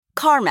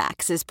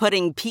CarMax is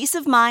putting peace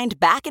of mind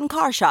back in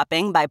car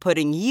shopping by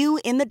putting you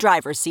in the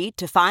driver's seat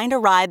to find a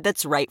ride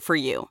that's right for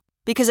you.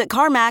 Because at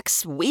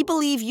CarMax, we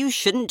believe you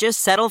shouldn't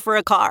just settle for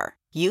a car.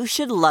 You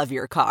should love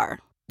your car.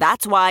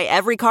 That's why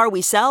every car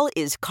we sell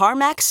is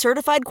CarMax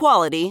certified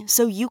quality,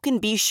 so you can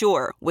be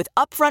sure with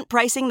upfront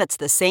pricing that's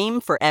the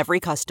same for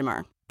every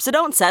customer. So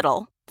don't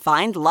settle.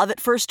 Find love at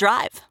first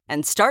drive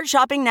and start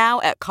shopping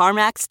now at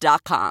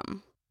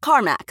CarMax.com.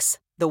 CarMax,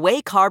 the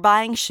way car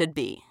buying should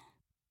be.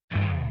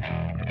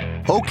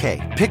 Okay,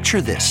 picture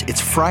this.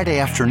 It's Friday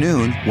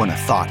afternoon when a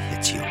thought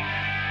hits you.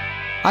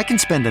 I can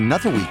spend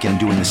another weekend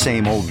doing the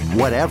same old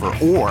whatever,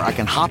 or I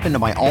can hop into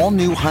my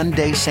all-new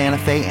Hyundai Santa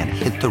Fe and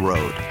hit the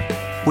road.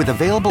 With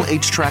available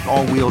H-Track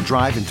all-wheel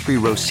drive and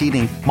 3-row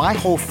seating, my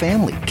whole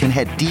family can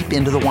head deep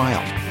into the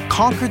wild.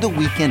 Conquer the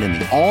weekend in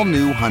the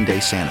all-new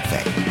Hyundai Santa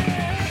Fe.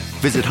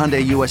 Visit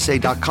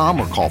HyundaiUSA.com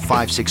or call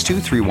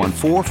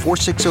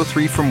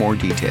 562-314-4603 for more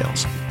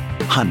details.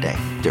 Hyundai,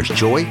 there's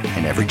joy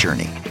in every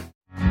journey.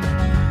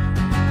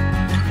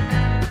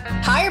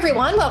 Hi,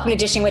 everyone. Welcome to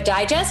Dishing with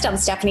Digest. I'm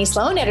Stephanie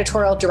Sloan,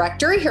 editorial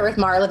director, here with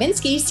Mara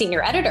Levinsky,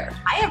 senior editor.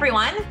 Hi,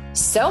 everyone.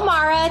 So,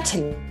 Mara,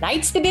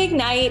 tonight's the big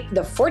night.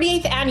 The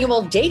 48th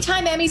annual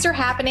Daytime Emmys are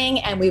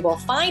happening, and we will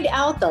find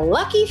out the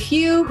lucky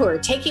few who are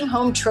taking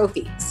home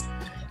trophies.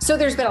 So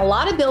there's been a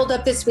lot of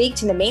buildup this week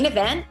to the main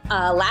event.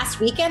 Last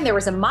weekend, there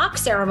was a mock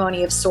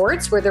ceremony of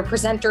sorts where the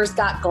presenters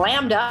got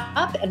glammed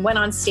up and went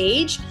on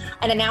stage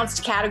and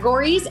announced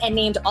categories and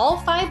named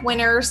all 5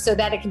 winners so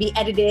that it can be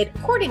edited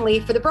accordingly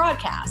for the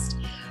broadcast.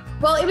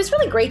 Well, it was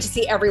really great to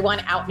see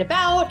everyone out and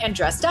about and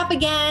dressed up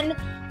again.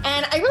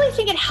 And I really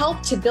think it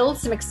helped to build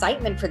some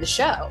excitement for the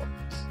show.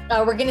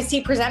 We're going to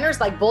see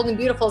presenters like Bold and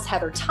Beautiful's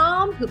Heather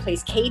Tom, who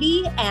plays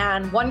Katie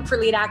and won for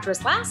lead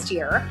actress last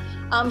year.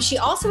 She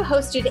also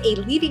hosted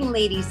a leading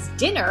ladies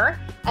dinner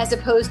as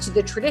opposed to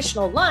the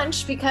traditional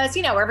lunch because,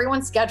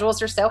 everyone's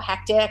schedules are so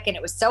hectic and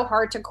it was so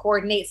hard to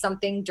coordinate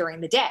something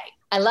during the day.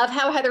 I love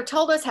how Heather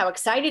told us how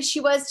excited she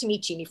was to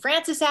meet Jeannie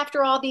Francis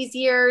after all these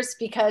years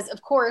because,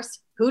 of course,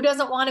 who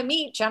doesn't want to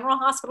meet General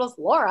Hospital's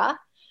Laura?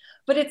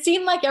 But it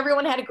seemed like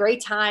everyone had a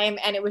great time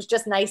and it was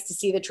just nice to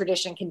see the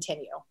tradition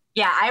continue.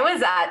 Yeah, I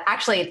was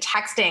actually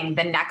texting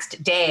the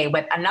next day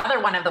with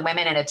another one of the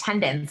women in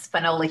attendance,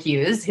 Finola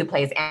Hughes, who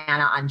plays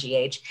Anna on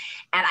GH.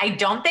 And I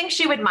don't think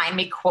she would mind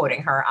me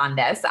quoting her on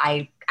this.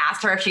 I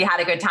asked her if she had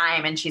a good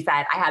time and she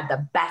said, I had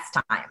the best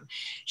time.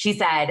 She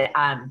said,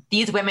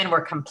 these women were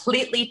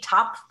completely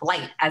top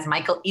flight, as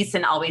Michael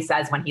Eason always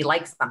says when he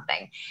likes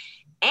something.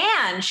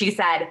 And she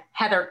said,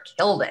 Heather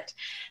killed it.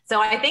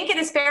 So I think it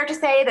is fair to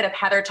say that if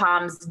Heather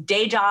Tom's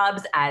day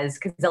jobs as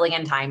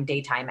gazillion-time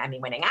daytime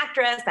Emmy-winning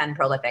actress and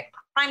prolific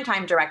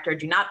primetime director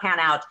do not pan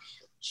out,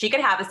 she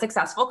could have a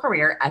successful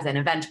career as an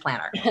event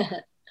planner.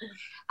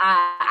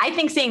 I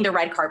think seeing the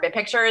red carpet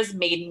pictures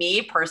made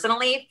me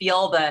personally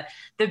feel the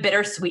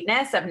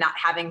bittersweetness of not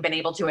having been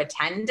able to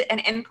attend an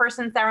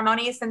in-person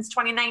ceremony since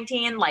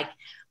 2019, like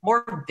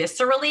more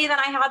viscerally than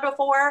I had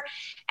before.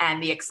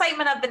 And the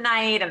excitement of the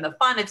night and the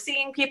fun of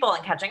seeing people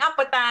and catching up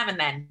with them. And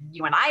then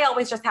you and I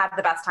always just have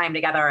the best time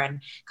together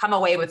and come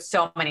away with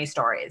so many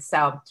stories.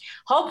 So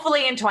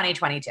hopefully in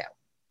 2022.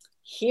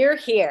 Hear,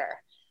 hear.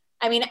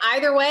 I mean,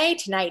 either way,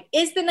 tonight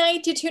is the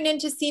night to tune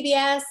into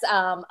CBS.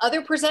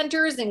 Other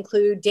presenters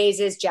include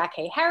Days' Jack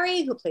Hay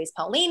Harry, who plays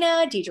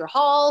Paulina, Deidre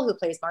Hall, who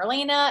plays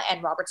Marlena,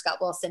 and Robert Scott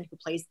Wilson, who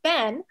plays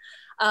Ben.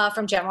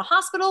 From General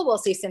Hospital, we'll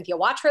see Cynthia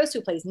Watros,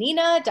 who plays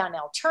Nina,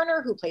 Donnell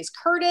Turner, who plays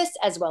Curtis,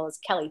 as well as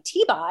Kelly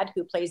Thiebaud,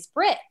 who plays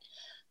Britt.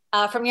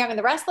 From Young and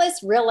the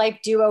Restless, real-life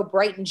duo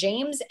Brighton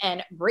James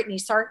and Brittany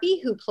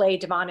Sarpy, who play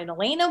Devon and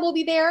Elena, will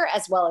be there,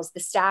 as well as the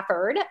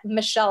Stafford,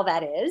 Michelle,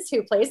 that is,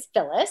 who plays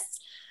Phyllis.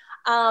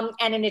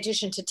 And in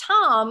addition to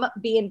Tom,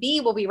 B&B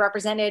will be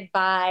represented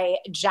by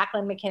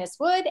Jacqueline McInnes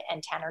Wood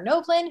and Tanner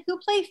Novlin, who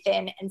play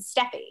Finn and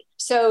Steffi.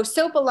 So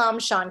soap alum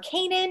Sean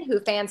Kanan, who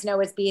fans know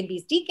as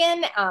B&B's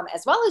Deacon,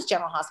 as well as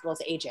General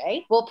Hospital's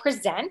AJ, will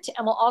present,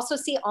 and we'll also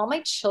see All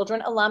My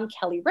Children alum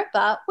Kelly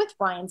Ripa with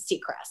Ryan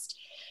Seacrest.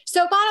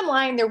 So bottom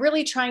line, they're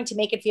really trying to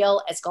make it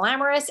feel as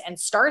glamorous and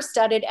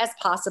star-studded as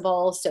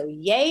possible. So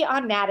yay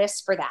on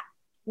Mattis for that.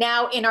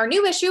 Now, in our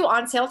new issue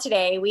on sale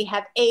today, we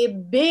have a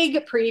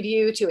big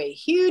preview to a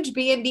huge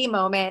B&B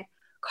moment.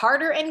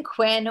 Carter and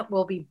Quinn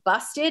will be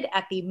busted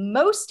at the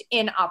most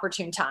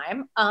inopportune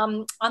time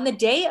on the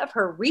day of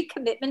her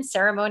recommitment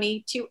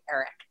ceremony to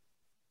Eric.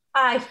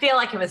 I feel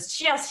like it was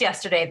just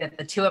yesterday that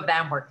the two of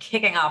them were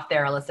kicking off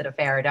their illicit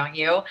affair, don't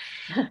you?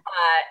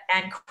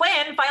 And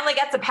Quinn finally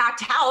gets a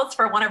packed house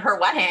for one of her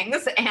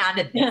weddings,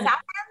 and this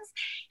happens.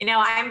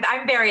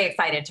 I'm very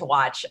excited to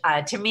watch.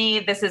 To me,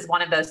 this is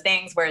one of those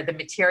things where the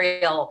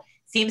material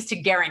seems to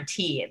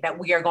guarantee that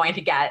we are going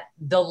to get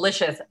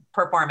delicious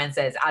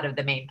performances out of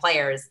the main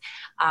players,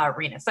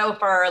 Rena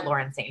Sofer,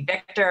 Lauren St.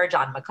 Victor,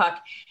 John McCook,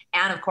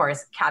 and of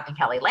course, Captain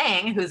Kelly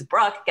Lang, whose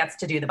Brooke gets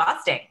to do the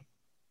busting.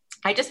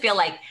 I just feel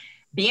like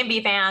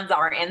B&B fans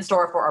are in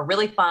store for a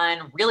really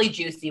fun, really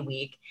juicy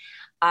week.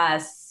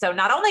 So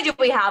not only do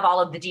we have all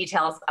of the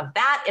details of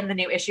that in the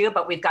new issue,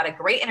 but we've got a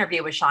great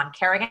interview with Sean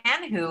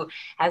Kerrigan, who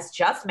has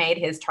just made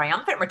his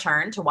triumphant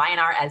return to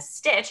Y&R as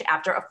Stitch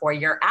after a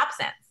 4-year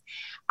absence.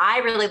 I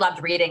really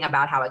loved reading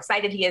about how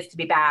excited he is to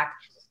be back.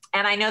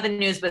 And I know the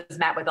news was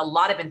met with a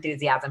lot of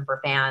enthusiasm for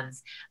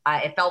fans.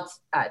 It felt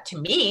to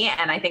me,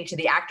 and I think to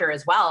the actor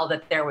as well,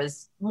 that there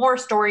was more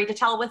story to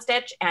tell with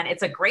Stitch. And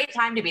it's a great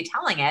time to be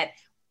telling it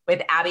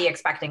with Abby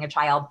expecting a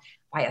child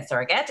by a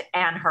surrogate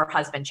and her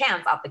husband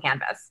Chance off the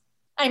canvas.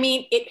 I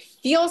mean, it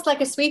feels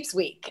like a sweeps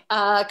week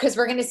because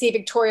we're going to see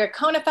Victoria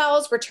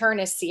Konefal's return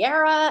as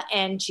Sierra,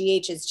 and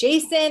GH's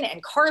Jason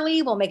and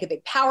Carly will make a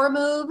big power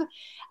move.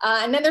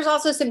 And then there's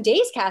also some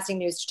Days casting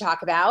news to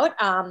talk about.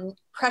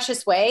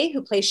 Precious Way,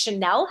 who plays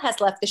Chanel,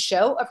 has left the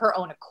show of her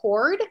own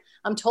accord.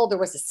 I'm told there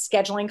was a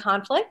scheduling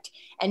conflict.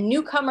 And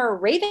newcomer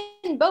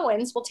Raven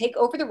Bowens will take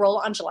over the role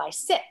on July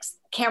 6th.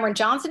 Cameron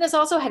Johnson is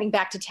also heading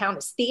back to town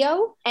as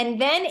Theo. And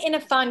then in a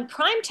fun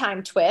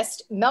primetime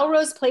twist,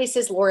 Melrose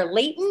Place's Laura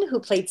Layton, who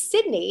played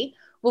Sydney,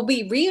 will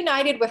be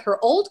reunited with her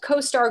old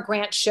co-star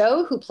Grant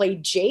Show, who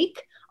played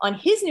Jake, on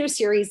his new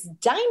series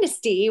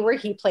Dynasty, where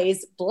he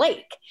plays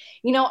Blake.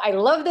 You know, I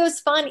love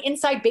those fun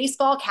inside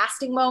baseball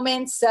casting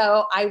moments,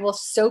 so I will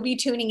so be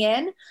tuning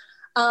in.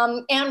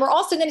 And we're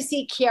also going to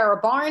see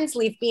Kiara Barnes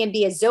leave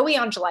B&B as Zoe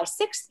on July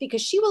 6th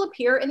because she will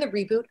appear in the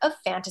reboot of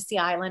Fantasy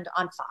Island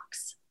on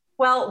Fox.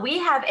 Well, we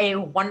have a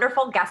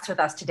wonderful guest with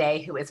us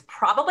today who is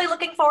probably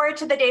looking forward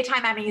to the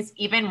Daytime Emmys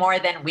even more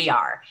than we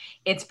are.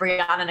 It's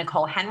Briana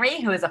Nicole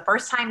Henry, who is a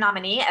first-time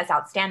nominee as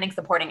Outstanding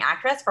Supporting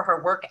Actress for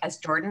her work as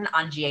Jordan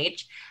on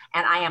GH.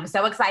 And I am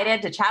so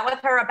excited to chat with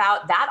her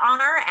about that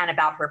honor and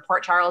about her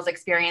Port Charles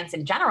experience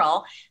in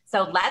general.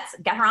 So let's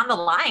get her on the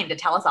line to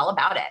tell us all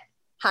about it.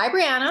 Hi,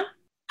 Briana.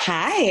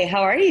 Hi,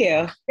 how are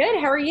you? Good,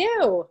 how are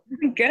you?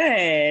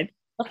 Good.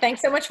 Well,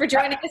 thanks so much for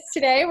joining us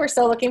today. We're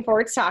so looking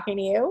forward to talking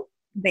to you.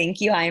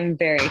 Thank you. I'm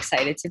very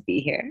excited to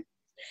be here.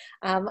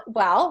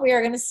 Well, we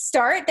are going to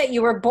start that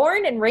you were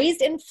born and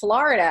raised in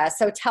Florida.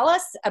 So tell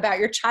us about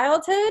your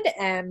childhood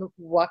and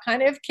what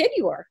kind of kid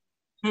you were.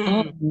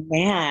 Oh,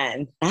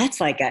 man. That's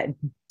like a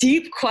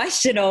deep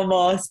question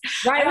almost.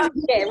 Right off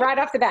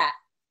the bat.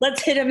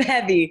 Let's hit them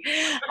heavy.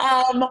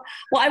 Well,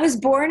 I was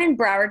born in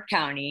Broward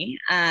County,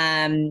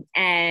 and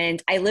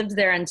I lived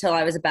there until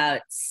I was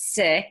about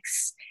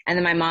 6. And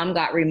then my mom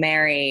got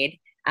remarried.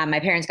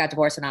 My parents got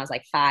divorced when I was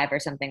like 5 or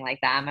something like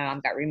that. My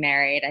mom got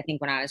remarried, I think,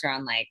 when I was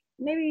around like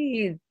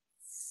maybe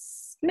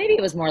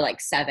it was more like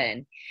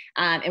 7.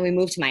 And we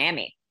moved to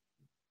Miami,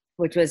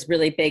 which was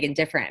really big and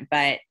different.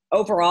 But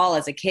overall,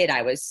 as a kid,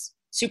 I was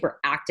super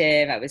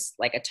active. I was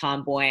like a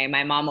tomboy.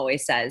 My mom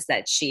always says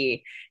that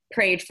she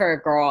prayed for a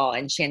girl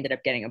and she ended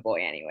up getting a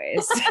boy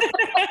anyways.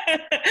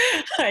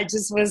 I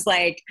just was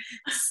like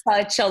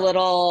such a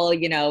little,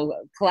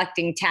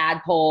 collecting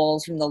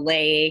tadpoles from the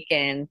lake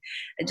and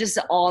just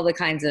all the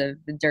kinds of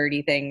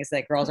dirty things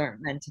that girls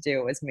aren't meant to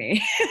do was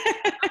me.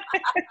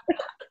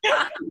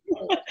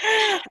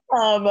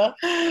 But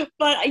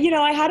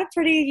I had a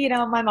pretty,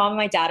 my mom and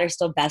my dad are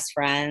still best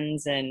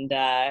friends, and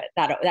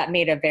that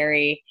made a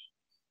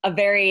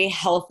very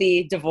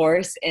healthy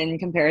divorce in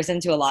comparison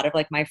to a lot of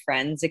like my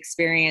friends'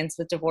 experience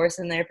with divorce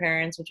and their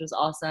parents, which was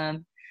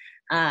awesome.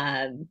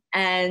 I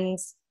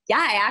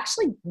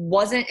actually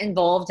wasn't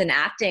involved in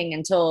acting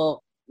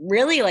until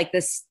really like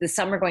this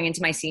summer going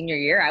into my senior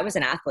year. I was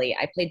an athlete.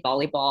 I played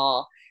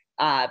volleyball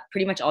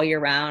pretty much all year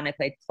round. I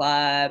played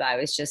club. I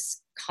was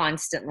just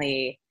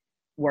constantly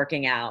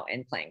working out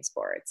and playing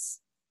sports.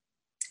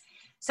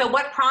 So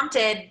what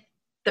prompted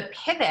the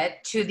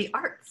pivot to the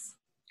arts?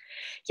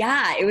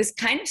 Yeah, it was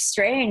kind of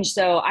strange.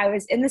 So I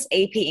was in this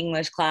AP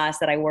English class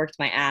that I worked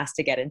my ass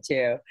to get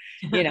into.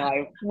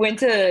 I went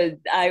to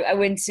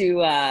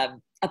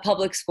a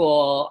public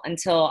school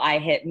until I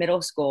hit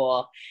middle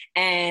school.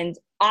 And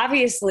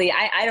obviously,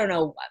 I don't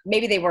know,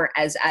 maybe they weren't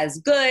as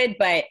good,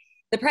 but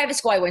the private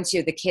school I went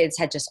to, the kids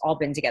had just all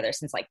been together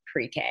since like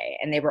pre-K,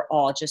 and they were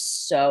all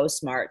just so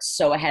smart,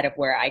 so ahead of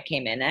where I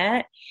came in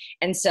at.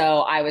 And so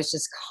I was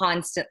just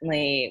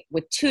constantly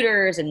with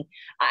tutors, and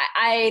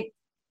I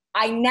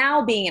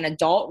now, being an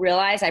adult,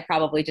 realize I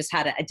probably just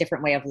had a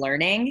different way of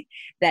learning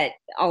that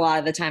a lot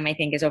of the time I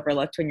think is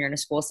overlooked when you're in a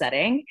school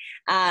setting.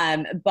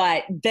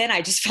 But then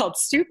I just felt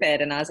stupid,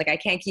 and I was like, I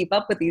can't keep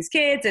up with these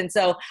kids. And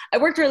so I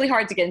worked really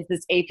hard to get into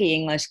this AP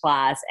English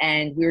class,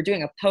 and we were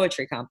doing a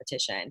poetry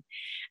competition.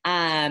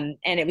 And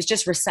it was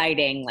just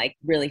reciting like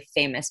really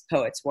famous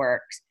poets'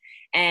 works.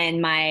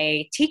 And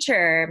my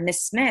teacher,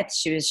 Miss Smith,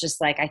 she was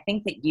just like, I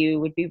think that you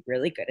would be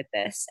really good at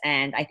this,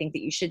 and I think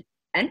that you should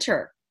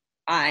enter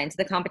into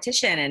the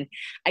competition. And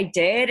I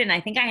did, and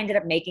I think I ended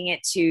up making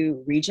it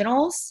to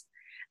regionals.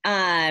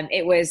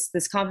 It was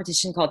this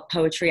competition called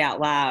Poetry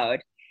Out Loud,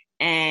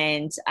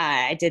 and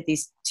I did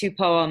these 2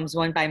 poems,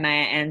 one by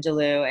Maya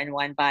Angelou and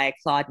one by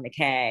Claude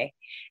McKay.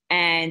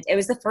 And it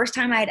was the first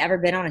time I had ever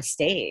been on a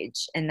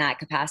stage in that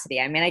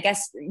capacity. I mean, I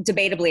guess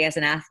debatably as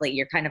an athlete,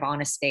 you're kind of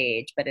on a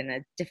stage, but in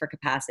a different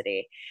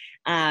capacity.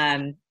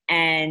 And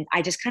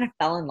I just kind of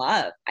fell in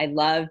love. I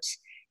loved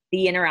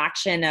the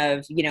interaction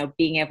of, you know,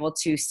 being able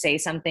to say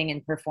something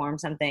and perform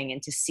something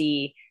and to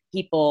see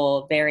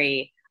people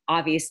very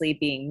obviously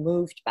being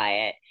moved by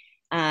it.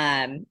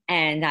 And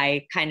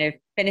I kind of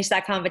finished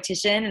that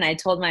competition and I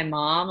told my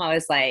mom, I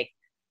was like,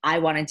 I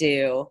want to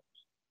do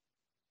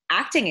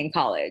acting in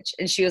college.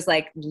 And she was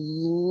like,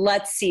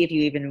 let's see if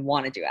you even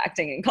want to do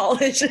acting in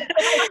college.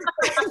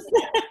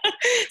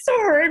 So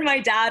her and my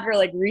dad were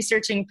like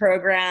researching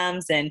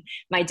programs, and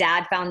my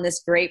dad found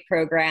this great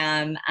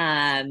program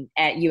at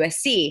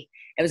USC.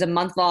 It was a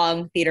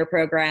month-long theater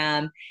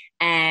program,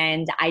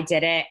 and I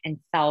did it and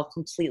fell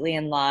completely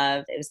in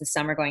love. It was the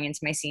summer going into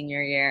my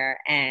senior year,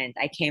 and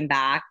I came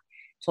back,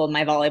 told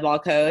my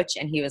volleyball coach,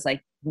 and he was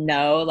like,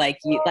 no, like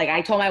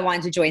I told him I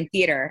wanted to join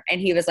theater,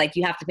 and he was like,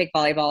 you have to pick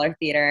volleyball or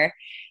theater.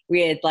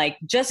 We had like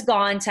just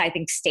gone to, I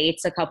think,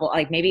 States a couple,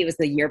 like maybe it was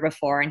the year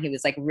before, and he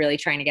was like really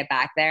trying to get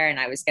back there, and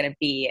I was going to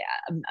be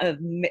a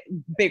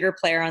bigger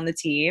player on the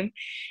team.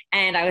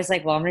 And I was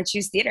like, well, I'm going to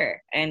choose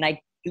theater. And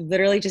I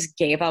literally just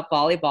gave up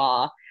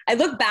volleyball. I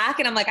look back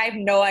and I'm like, I have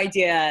no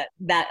idea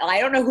that, I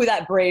don't know who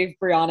that brave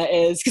Briana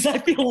is, because I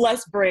feel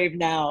less brave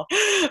now.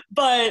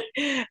 But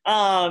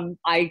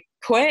I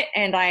quit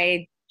and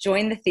I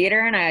joined the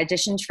theater, and I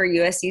auditioned for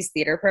USC's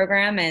theater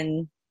program,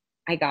 and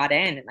I got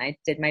in, and I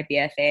did my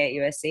BFA at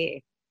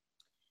USC.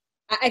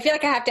 I feel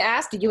like I have to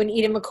ask, did you and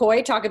Eden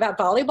McCoy talk about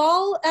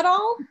volleyball at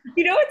all?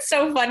 You know what's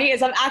so funny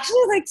is I'm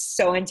actually like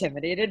so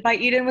intimidated by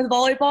Eden with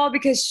volleyball,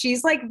 because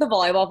she's like the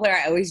volleyball player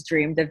I always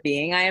dreamed of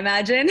being, I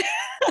imagine.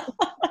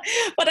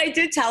 But I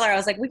did tell her, I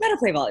was like, we got to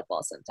play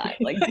volleyball sometime.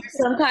 Like do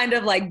some kind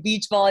of like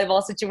beach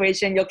volleyball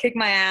situation. You'll kick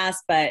my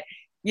ass, but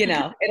you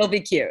know, it'll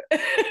be cute.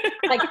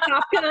 Like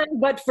Top Gun,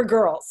 but for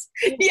girls.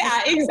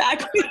 Yeah,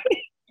 exactly.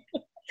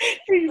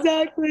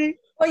 Exactly.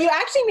 Well, you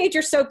actually made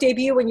your soap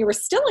debut when you were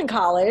still in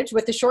college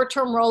with the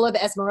short-term role of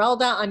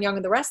Esmeralda on Young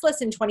and the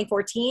Restless in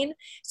 2014.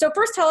 So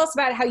first tell us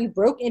about how you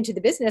broke into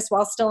the business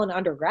while still an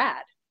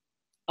undergrad.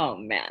 Oh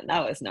man,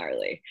 that was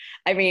gnarly.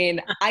 I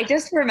mean, I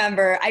just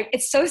remember,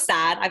 it's so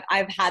sad.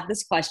 I've had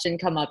this question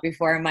come up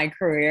before in my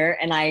career,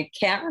 and I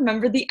can't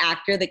remember the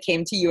actor that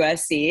came to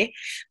USC,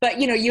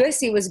 but you know,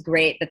 USC was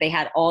great that they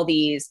had all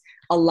these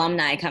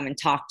alumni come and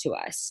talk to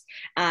us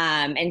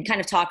and kind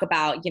of talk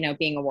about, you know,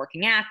 being a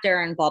working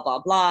actor and blah, blah,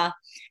 blah.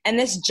 And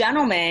this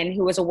gentleman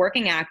who was a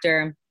working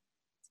actor,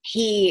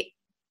 he,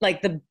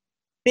 like, the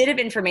bit of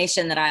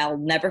information that I'll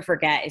never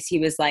forget is he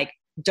was like,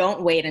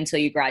 don't wait until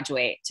you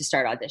graduate to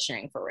start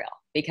auditioning for real,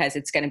 because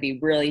it's going to be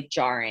really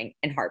jarring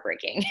and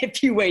heartbreaking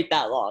if you wait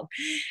that long.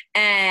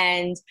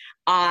 And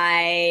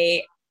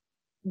I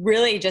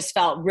really just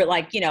felt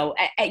like, you know,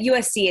 at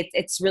USC,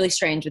 it's really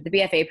strange. With the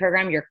BFA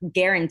program, you're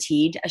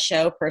guaranteed a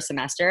show per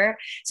semester.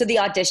 So the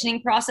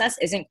auditioning process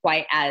isn't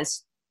quite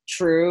as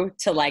true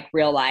to like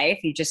real life.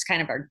 You just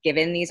kind of are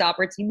given these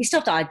opportunities. You still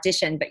have to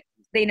audition, but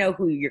they know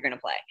who you're going to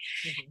play.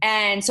 Mm-hmm.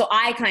 And so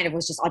I kind of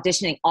was just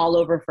auditioning all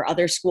over for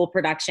other school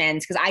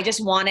productions, because I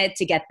just wanted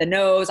to get the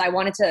nose. I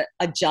wanted to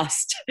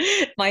adjust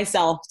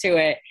myself to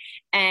it.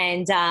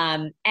 And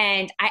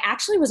I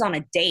actually was on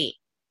a date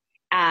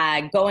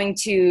going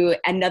to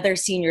another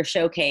senior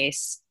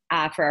showcase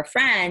for a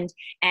friend,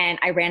 and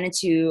I ran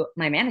into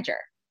my manager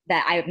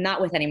that I'm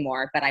not with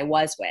anymore, but I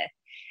was with.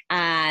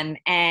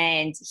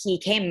 And he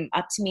came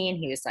up to me and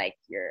he was like,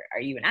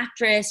 are you an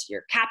actress?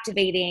 You're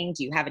captivating.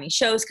 Do you have any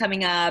shows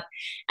coming up?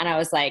 And I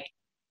was like,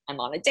 I'm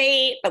on a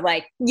date, but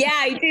like, yeah,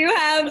 I do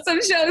have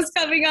some shows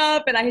coming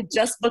up. And I had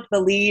just booked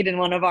the lead in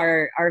one of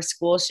our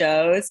school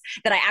shows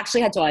that I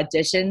actually had to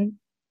audition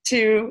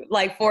to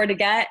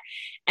get.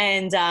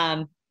 And,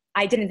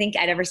 I didn't think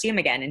I'd ever see him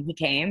again. And he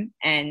came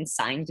and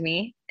signed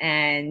me.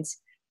 And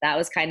that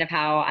was kind of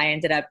how I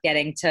ended up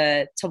getting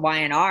to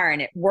Y&R.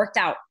 And it worked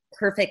out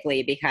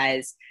perfectly,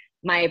 because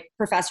my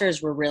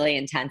professors were really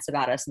intense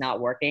about us not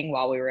working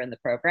while we were in the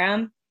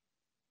program.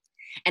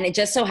 And it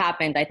just so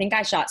happened, I think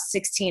I shot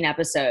 16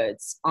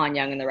 episodes on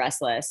Young and the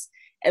Restless.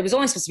 It was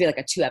only supposed to be like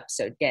a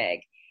 2-episode gig.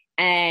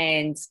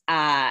 And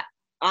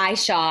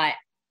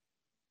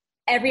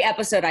every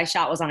episode I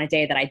shot was on a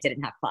day that I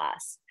didn't have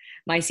class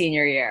my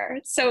senior year.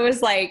 So it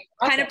was like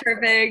kind of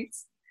perfect.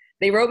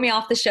 They wrote me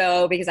off the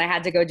show because I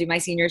had to go do my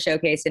senior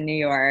showcase in New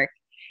York.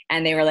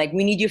 And they were like,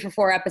 we need you for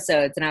 4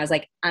 episodes. And I was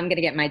like, I'm going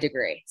to get my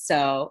degree.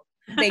 So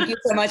thank you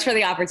so much for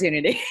the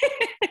opportunity.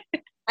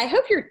 I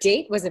hope your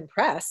date was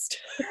impressed.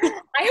 I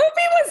hope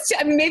he was.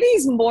 Maybe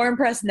he's more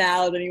impressed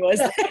now than he was.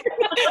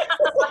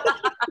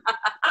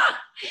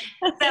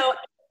 So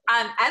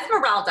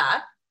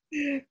Esmeralda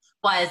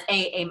was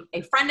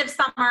a friend of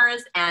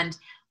Summer's and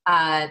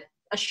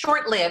a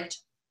short-lived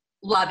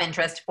love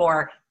interest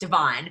for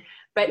Devon.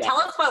 But yeah. Tell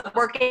us what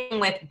working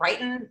with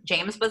Brighton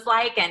James was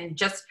like, and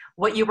just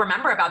what you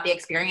remember about the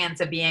experience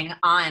of being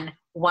on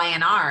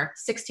Y&R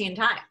 16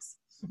 times.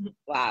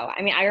 Wow.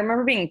 I mean, I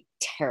remember being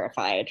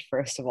terrified,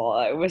 first of all.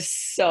 It was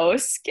so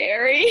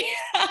scary.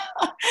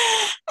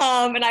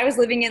 And I was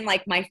living in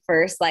like my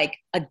first like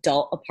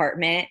adult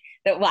apartment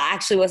that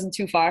actually wasn't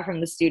too far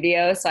from the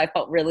studio. So I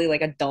felt really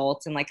like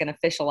adult and like an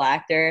official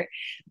actor.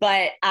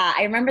 But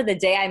I remember the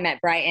day I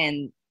met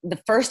Brighton, the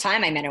first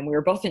time I met him, we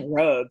were both in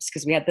robes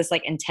because we had this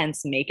like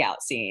intense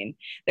makeout scene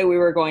that we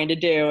were going to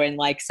do in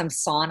like some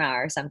sauna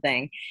or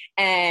something.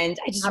 And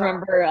I just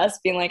remember us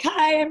being like,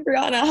 hi, I'm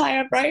Briana. Hi,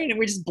 I'm Brian. And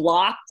we just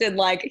blocked and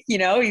like, you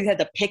know, he had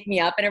to pick me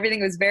up and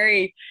everything. It was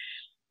very,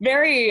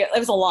 it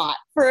was a lot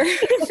for,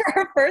 for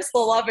our first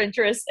love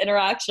interest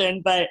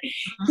interaction, but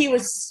he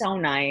was so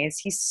nice.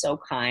 He's so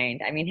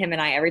kind. I mean, him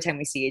and I, every time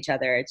we see each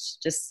other, it's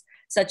just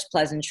such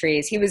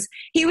pleasantries. He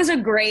was a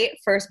great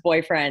first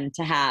boyfriend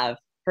to have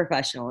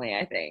professionally,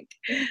 I think.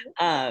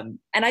 And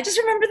I just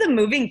remember them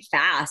moving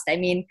fast. I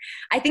mean,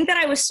 I think that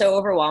I was so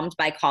overwhelmed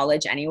by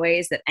college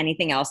anyways, that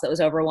anything else that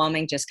was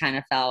overwhelming just kind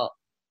of felt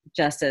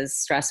just as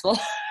stressful.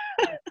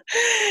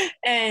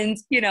 And,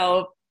 you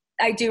know,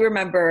 I do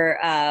remember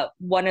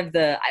one of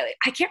the,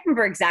 I can't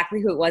remember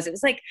exactly who it was. It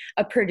was like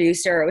a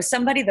producer. It was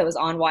somebody that was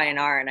on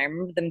Y&R. And I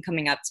remember them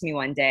coming up to me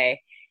one day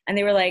and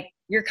they were like,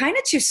 you're kind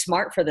of too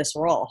smart for this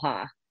role,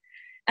 huh?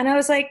 And I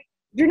was like,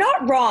 you're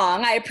not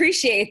wrong. I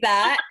appreciate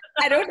that.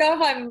 I don't know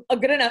if I'm a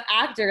good enough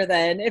actor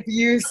then, if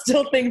you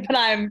still think that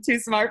I'm too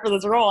smart for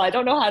this role. I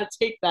don't know how to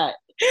take that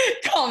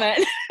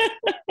comment.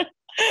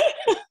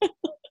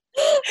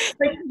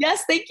 Like,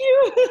 yes, thank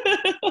you.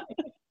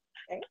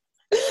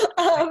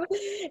 Now,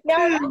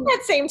 around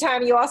that same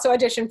time, you also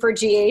auditioned for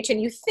GH,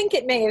 and you think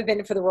it may have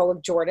been for the role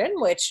of Jordan,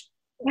 which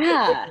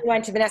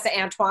went to Vanessa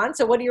Antoine.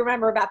 So what do you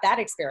remember about that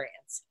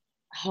experience?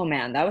 Oh,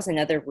 man, that was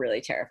another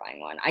really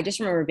terrifying one. I just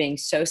remember being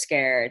so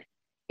scared.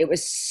 It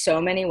was so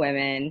many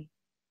women.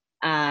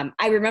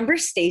 I remember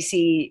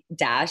Stacey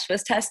Dash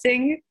was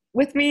testing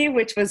with me,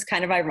 which was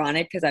kind of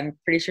ironic because I'm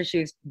pretty sure she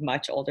was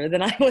much older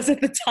than I was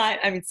at the time.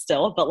 I mean,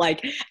 still, but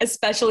like,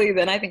 especially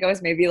then, I think I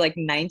was maybe like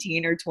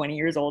 19 or 20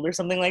 years old or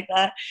something like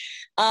that.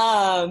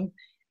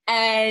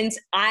 And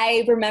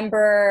I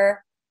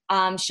remember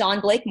Sean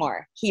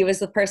Blakemore. He was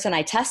the person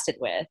I tested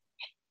with.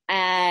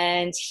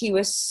 And he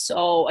was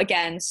so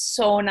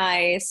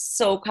nice,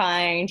 so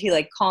kind. He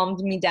like calmed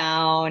me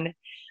down.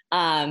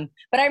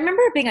 But I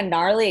remember it being a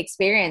gnarly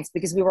experience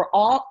because we were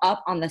all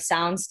up on the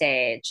sound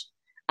stage,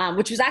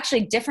 which was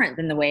actually different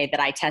than the way that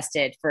I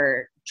tested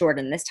for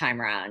Jordan this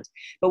time around.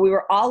 But we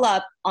were all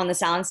up on the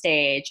sound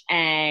stage,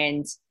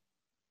 and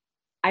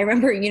I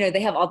remember, you know,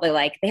 they have all the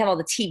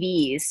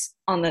TVs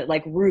on the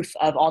like roof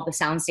of all the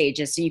sound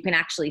stages, so you can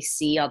actually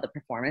see all the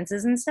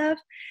performances and stuff.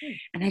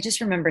 And I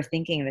just remember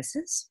thinking, this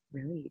is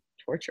really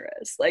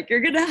torturous. Like, you're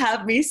gonna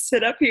have me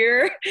sit up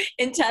here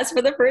and test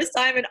for the first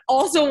time and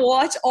also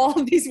watch all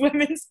of these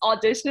women's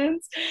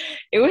auditions.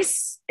 It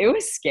was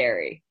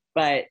scary,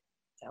 but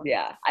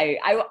yeah,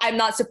 I'm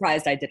not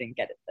surprised I didn't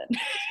get it then.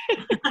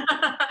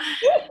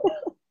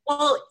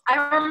 Well,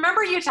 I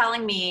remember you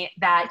telling me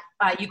that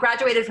you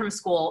graduated from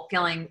school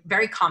feeling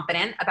very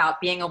confident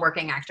about being a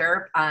working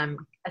actor,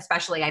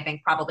 especially, I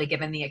think, probably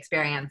given the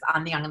experience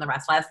on The Young and the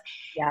Restless.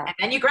 Yeah. And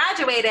then you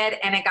graduated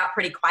and it got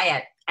pretty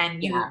quiet.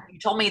 And you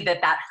told me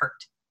that hurt.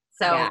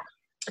 So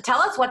tell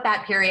us what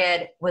that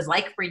period was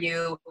like for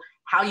you,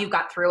 how you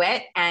got through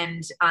it,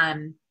 and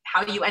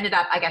how you ended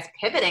up, I guess,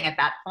 pivoting at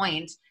that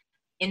point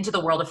into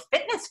the world of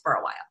fitness for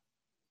a while.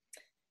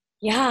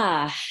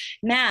 Yeah,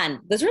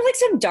 man, those were like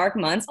some dark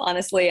months,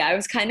 honestly. I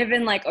was kind of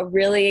in like a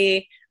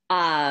really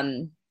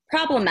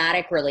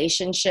problematic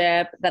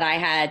relationship that I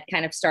had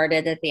kind of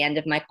started at the end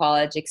of my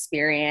college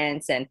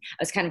experience. And I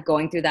was kind of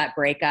going through that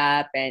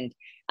breakup. And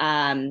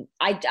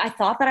I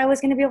thought that I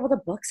was going to be able to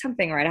book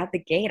something right out the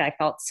gate. I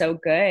felt so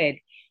good.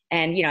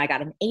 And, you know, I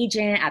got an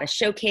agent at a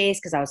showcase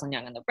because I was on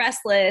Young and the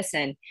Restless.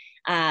 And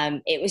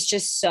it was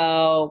just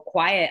so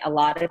quiet. A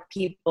lot of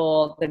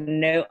people, the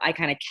note I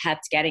kind of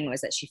kept getting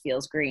was that she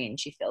feels green,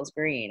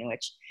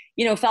 which,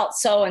 you know, felt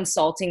so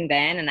insulting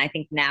then. And I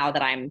think now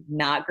that I'm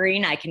not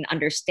green, I can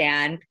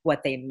understand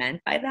what they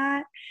meant by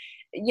that.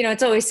 You know,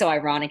 it's always so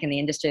ironic in the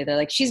industry. They're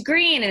like, she's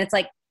green. And it's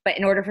like, but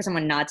in order for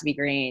someone not to be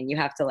green, you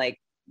have to like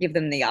give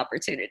them the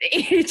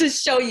opportunity to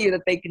show you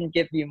that they can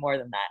give you more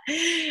than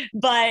that.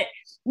 But,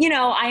 you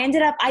know, I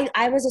ended up,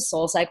 I was a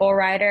SoulCycle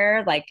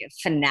rider, like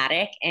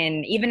fanatic.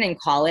 And even in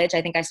college,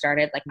 I think I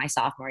started like my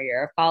sophomore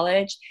year of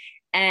college.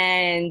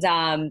 And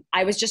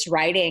I was just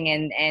writing,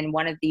 and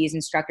one of these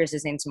instructors,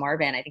 his name's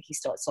Marvin, I think he's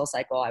still at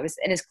SoulCycle. I was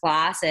in his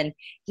class and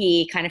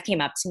he kind of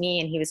came up to me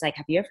and he was like,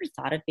 have you ever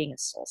thought of being a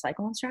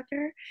SoulCycle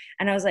instructor?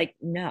 And I was like,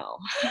 no,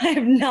 I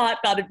have not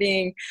thought of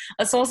being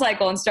a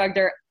SoulCycle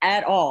instructor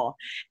at all.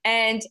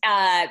 And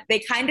they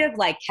kind of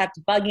like kept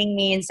bugging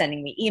me and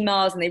sending me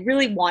emails, and they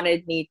really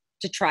wanted me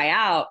to try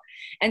out.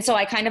 And so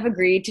I kind of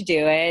agreed to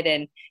do it.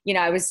 And, you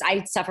know,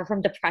 I suffer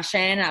from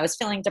depression. I was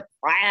feeling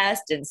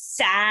depressed and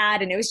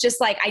sad. And it was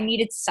just like, I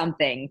needed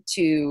something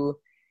to,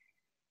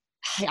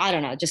 I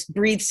don't know, just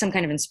breathe some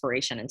kind of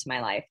inspiration into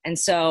my life. And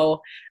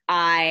so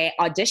I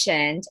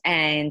auditioned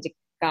and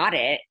got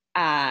it.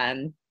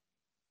 And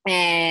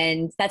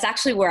that's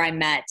actually where I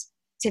met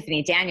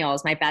Tiffany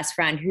Daniels, my best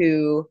friend,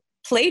 who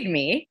played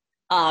me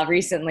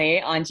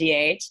recently on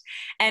GH.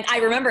 And I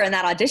remember in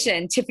that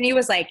audition, Tiffany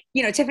was like,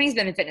 Tiffany's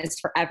been in fitness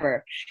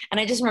forever. And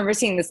I just remember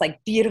seeing this like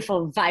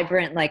beautiful,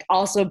 vibrant, like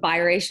also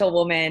biracial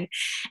woman.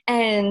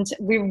 And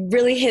we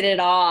really hit it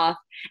off.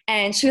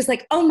 And she was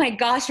like, oh my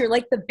gosh, you're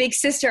like the big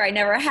sister I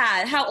never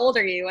had. How old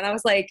are you? And I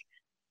was like,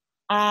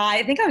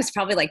 I think I was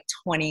probably like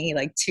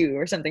 22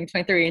 or something,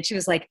 23. And she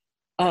was like,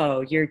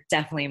 oh, you're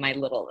definitely my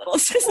little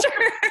sister.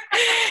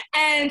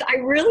 And I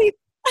really,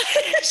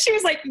 she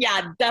was like,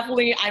 yeah,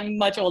 definitely. I'm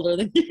much older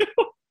than you.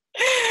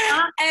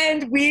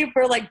 And we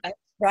were like best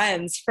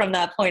friends from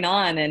that point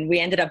on. And we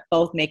ended up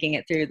both making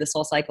it through the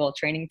Soul Cycle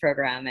training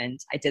program. And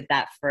I did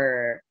that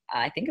for,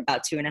 I think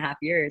about 2.5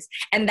 years.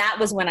 And that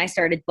was when I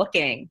started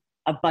booking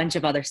a bunch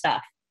of other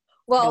stuff.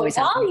 Well,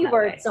 while you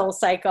were at Soul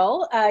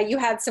Cycle, you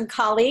had some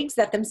colleagues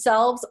that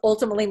themselves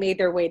ultimately made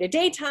their way to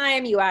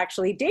daytime. You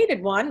actually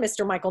dated one,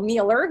 Mr. Michael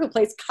Mueller, who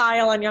plays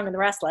Kyle on Young and the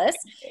Restless.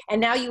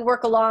 And now you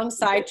work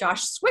alongside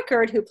Josh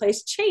Swickard, who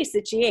plays Chase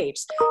at GH.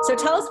 So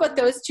tell us what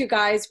those two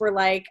guys were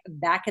like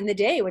back in the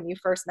day when you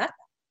first met them.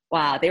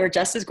 Wow, they were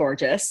just as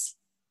gorgeous.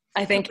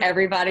 I think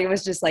everybody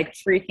was just like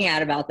freaking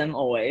out about them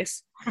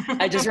always.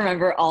 I just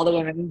remember all the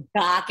women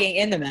gawking,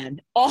 and the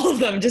men, all of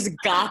them just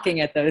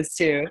gawking at those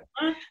two.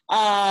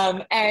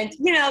 And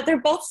they're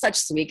both such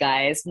sweet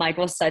guys.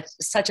 Michael's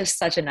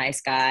such a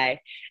nice guy.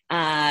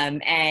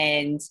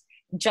 And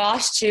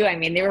Josh too. I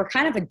mean, they were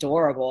kind of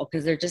adorable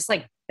because they're just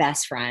like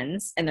best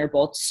friends, and they're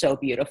both so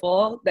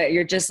beautiful that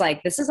you're just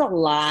like, this is a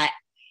lot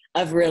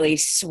of really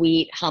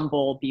sweet,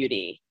 humble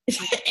beauty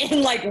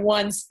in like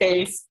one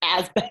space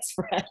as best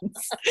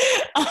friends.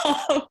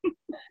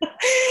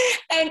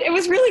 And it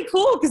was really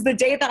cool because the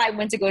day that I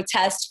went to go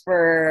test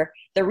for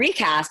the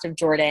recast of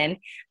Jordan,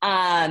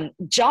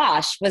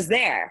 Josh was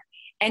there.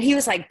 And he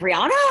was like,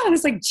 Briana? I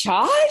was like,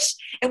 Josh?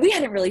 And we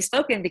hadn't really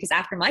spoken because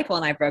after Michael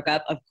and I broke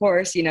up, of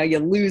course, you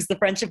lose the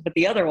friendship with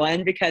the other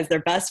one because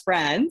they're best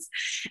friends.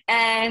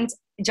 And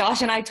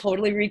Josh and I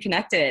totally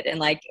reconnected, and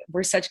like,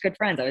 we're such good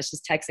friends. I was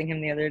just texting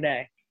him the other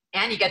day.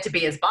 And you get to be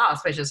his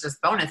boss, which is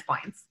just bonus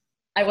points.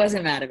 I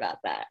wasn't mad about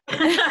that.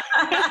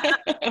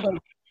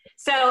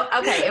 So,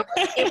 okay,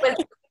 it was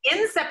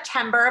in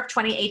September of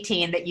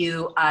 2018 that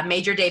you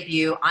made your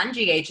debut on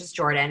GH as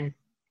Jordan,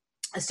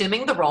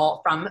 assuming the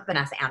role from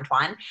Vanessa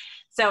Antoine.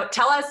 So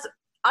tell us,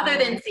 other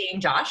than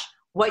seeing Josh,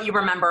 what you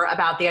remember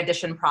about the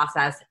audition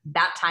process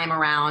that time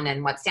around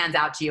and what stands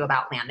out to you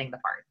about landing the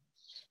part.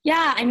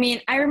 Yeah, I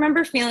mean, I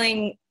remember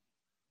feeling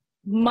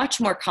much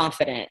more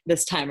confident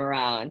this time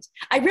around.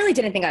 I really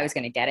didn't think I was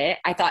going to get it.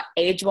 I thought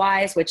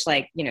age-wise, which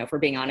like, if we're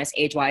being honest,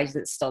 age-wise,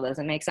 it still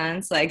doesn't make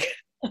sense. Like,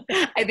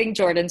 I think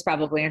Jordan's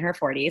probably in her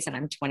 40s and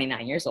I'm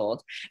 29 years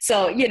old.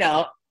 So,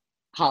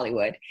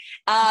 Hollywood.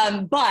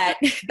 But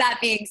that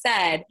being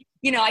said,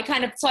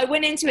 I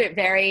went into it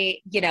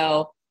very,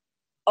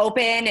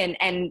 open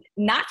and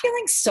not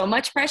feeling so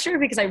much pressure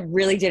because I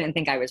really didn't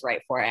think I was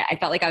right for it. I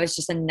felt like I was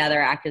just another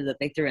actor that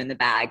they threw in the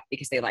bag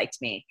because they liked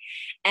me.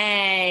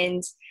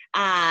 And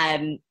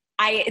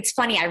it's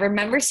funny. I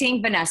remember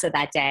seeing Vanessa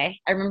that day.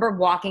 I remember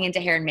walking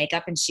into hair and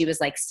makeup and she was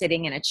like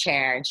sitting in a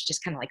chair and she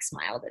just kind of like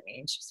smiled at me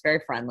and she was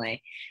very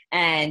friendly.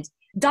 And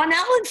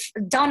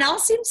Donnell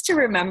seems to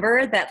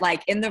remember that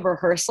like in the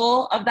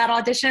rehearsal of that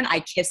audition, I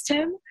kissed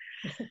him.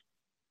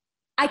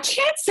 I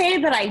can't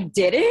say that I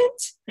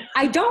didn't.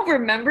 I don't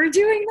remember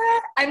doing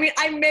that. I mean,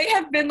 I may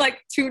have been like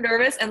too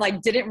nervous and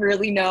like didn't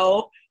really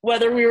know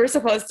whether we were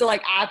supposed to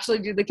like actually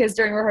do the kiss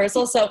during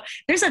rehearsal. So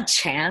there's a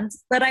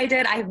chance that I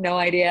did. I have no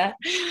idea.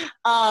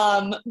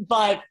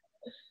 But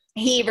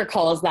he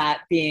recalls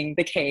that being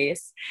the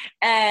case.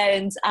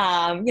 And,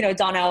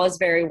 Donnell was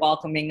very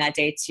welcoming that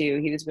day too.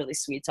 He was really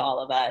sweet to all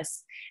of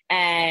us.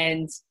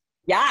 And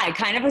yeah, I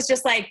kind of was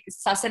just like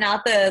sussing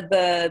out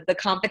the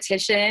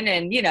competition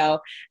and,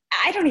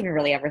 I don't even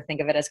really ever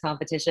think of it as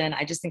competition.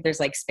 I just think there's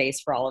like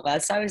space for all of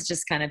us. So I was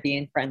just kind of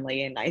being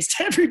friendly and nice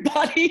to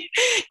everybody.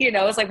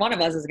 It's like one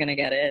of us is going to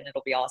get it and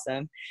it'll be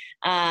awesome.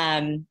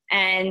 And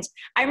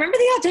I remember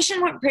the audition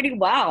went pretty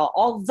well,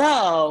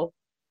 although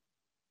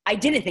I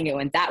didn't think it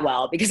went that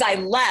well because I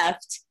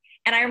left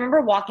and I remember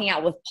walking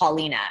out with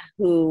Paulina,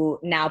 who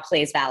now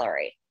plays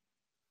Valerie.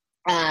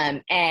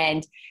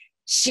 And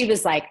she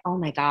was like, oh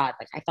my God,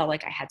 like I felt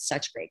like I had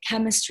such great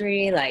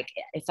chemistry. Like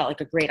it felt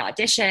like a great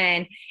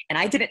audition. And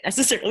I didn't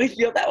necessarily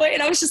feel that way.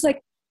 And I was just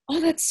like, oh,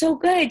 that's so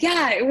good.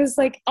 Yeah, it was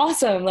like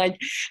awesome. Like,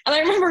 and I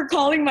remember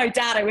calling my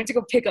dad. I went to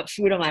go pick up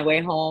food on my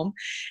way home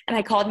and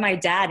I called my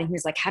dad and he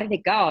was like, how did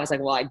it go? I was like,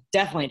 well, I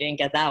definitely didn't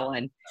get that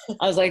one.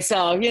 I was like,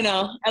 so,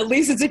 at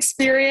least it's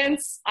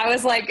experience. I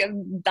was like,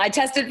 I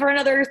tested for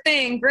another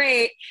thing.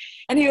 Great.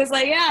 And he was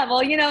like, yeah,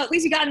 well, at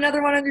least you got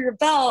another one under your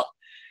belt.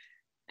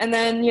 And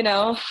then,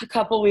 a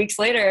couple weeks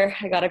later,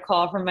 I got a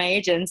call from my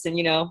agents and,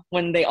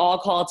 when they all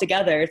call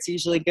together, it's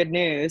usually good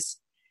news.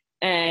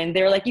 And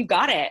they were like, you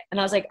got it.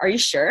 And I was like, are you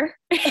sure?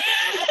 They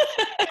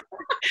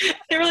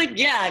were like,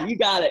 yeah, you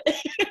got it.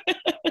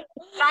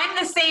 I'm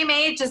the same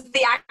age as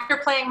the actor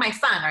playing my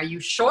son. Are you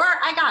sure?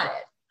 I got it.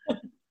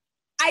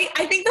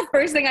 I think the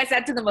first thing I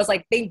said to them was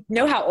like, they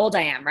know how old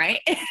I am,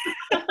 right?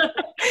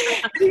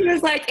 He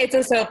was like, it's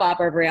a soap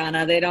opera,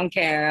 Briana. They don't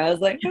care. I was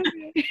like,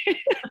 okay.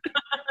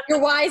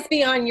 You're wise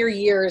beyond your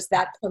years.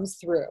 That comes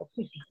through.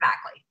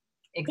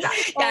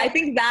 Exactly. Yeah, I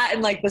think that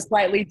and like the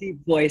slightly deep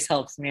voice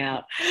helps me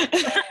out.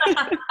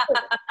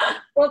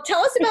 Well,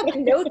 tell us about the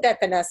note that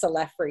Vanessa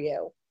left for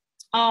you.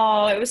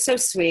 Oh, it was so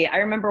sweet. I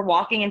remember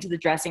walking into the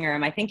dressing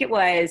room. I think it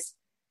was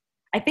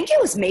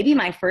maybe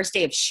my first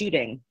day of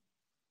shooting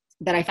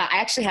that I found. I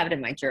actually have it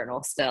in my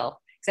journal still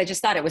because I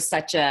just thought it was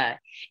such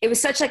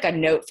like a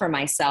note for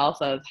myself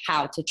of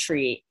how to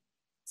treat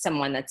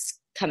someone that's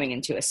coming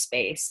into a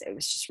space. It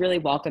was just really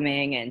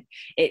welcoming, and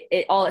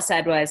it all it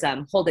said was,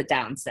 hold it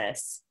down,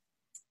 sis.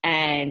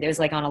 And it was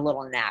like on a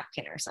little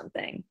napkin or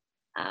something.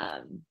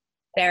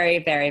 Very,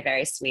 very,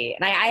 very sweet.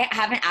 And I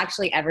haven't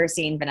actually ever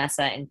seen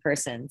Vanessa in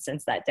person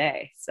since that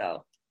day.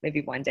 So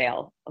maybe one day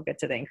I'll get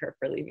to thank her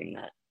for leaving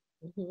that.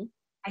 Mm-hmm.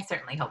 I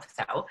certainly hope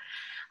so.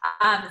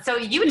 So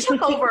you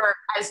took over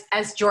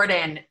as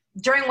Jordan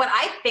during what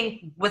I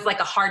think was like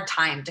a hard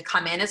time to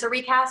come in as a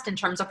recast in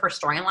terms of her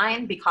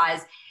storyline,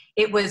 because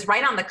it was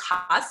right on the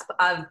cusp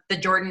of the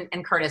Jordan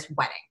and Curtis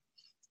wedding.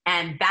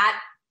 And that,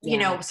 you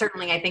know,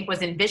 certainly I think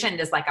was envisioned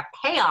as like a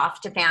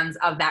payoff to fans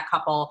of that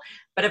couple.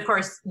 But of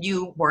course,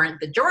 you weren't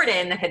the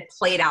Jordan that had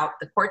played out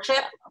the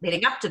courtship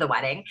leading up to the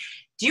wedding.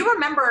 Do you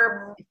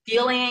remember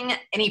feeling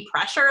any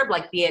pressure,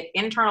 like be it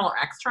internal or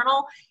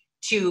external,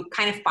 to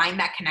kind of find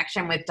that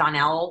connection with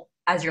Donnell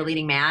as your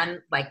leading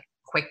man, like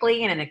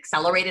quickly in an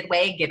accelerated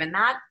way, given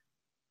that?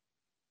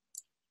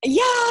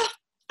 Yeah,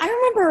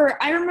 I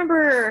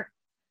remember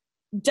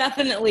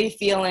definitely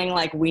feeling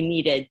like we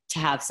needed to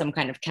have some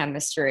kind of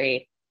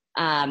chemistry.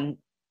 To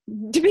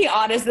be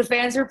honest, the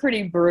fans were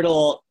pretty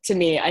brutal to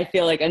me, I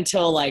feel like,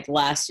 until like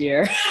last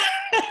year.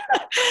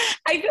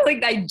 I feel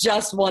like I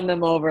just won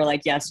them over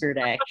like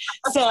yesterday.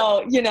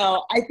 So, you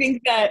know, I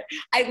think that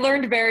I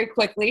learned very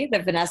quickly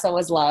that Vanessa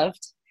was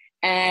loved.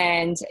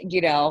 And, you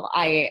know,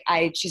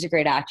 she's a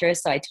great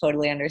actress, so I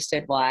totally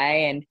understood why.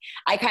 And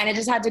I kind of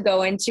just had to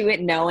go into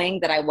it knowing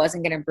that I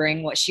wasn't going to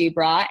bring what she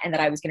brought and that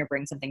I was going to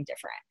bring something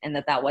different, and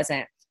that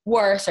wasn't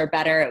worse or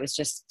better. It was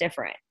just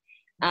different.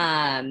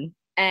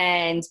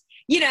 And,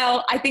 you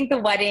know, I think the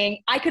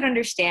wedding, I could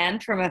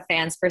understand from a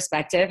fan's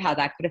perspective how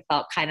that could have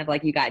felt kind of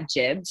like you got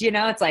jibbed. You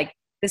know, it's like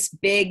this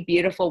big,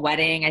 beautiful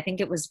wedding. I think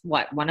it was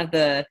one of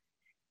the,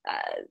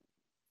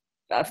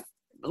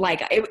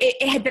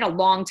 it had been a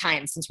long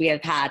time since we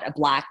have had a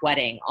Black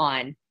wedding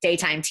on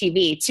daytime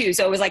TV too.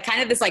 So it was like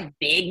kind of this like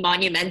big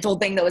monumental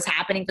thing that was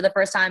happening for the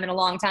first time in a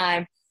long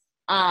time.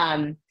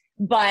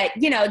 But,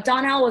 you know,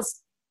 Donnell was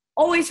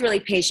always really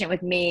patient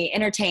with me,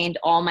 entertained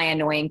all my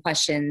annoying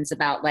questions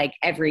about like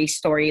every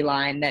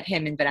storyline that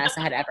him and Vanessa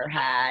had ever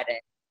had.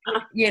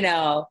 And, you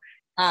know,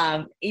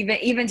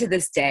 even to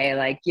this day,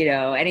 like, you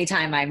know,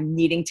 anytime I'm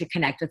needing to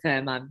connect with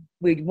him,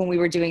 when we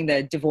were doing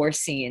the divorce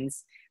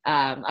scenes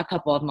a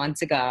couple of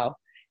months ago,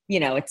 you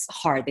know, it's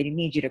hard. They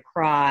need you to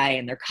cry,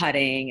 and they're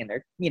cutting, and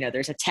they're, you know,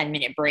 there's a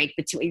 10-minute break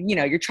between, you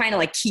know, you're trying to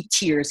like keep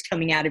tears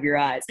coming out of your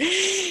eyes.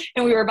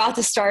 And we were about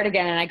to start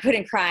again, and I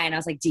couldn't cry. And I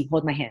was like, Dee,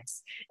 hold my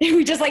hands. And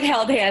we just like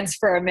held hands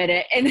for a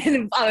minute. And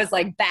then I was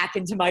like back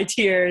into my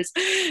tears.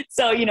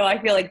 So, you know, I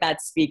feel like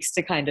that speaks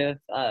to kind of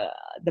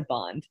the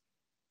bond.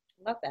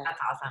 Love that. That's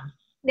awesome.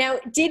 Now,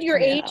 did your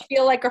age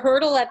feel like a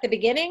hurdle at the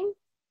beginning?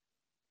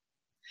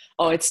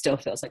 Oh, it still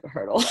feels like a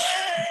hurdle.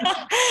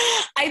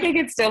 I think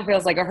it still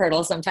feels like a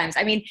hurdle sometimes.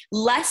 I mean,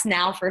 less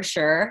now for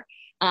sure.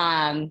 You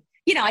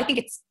know, I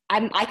think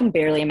I can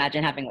barely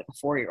imagine having like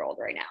a 4-year-old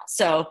right now.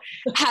 So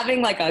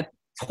having like a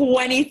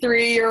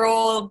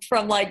 23-year-old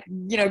from like,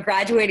 you know,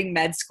 graduating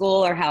med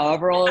school or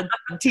however old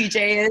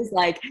TJ is,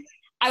 like,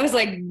 I was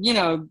like, you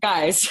know,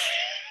 guys,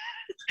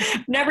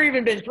 never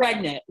even been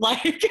pregnant.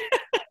 Like,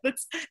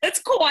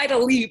 that's quite a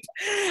leap.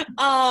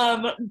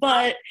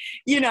 But,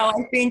 you know,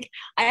 I think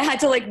I had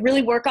to like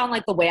really work on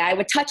like the way I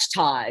would touch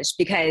Taj,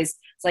 because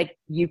it's like,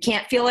 you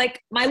can't feel like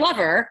my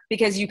lover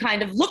because you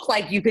kind of look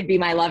like you could be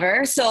my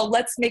lover. So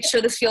let's make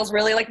sure this feels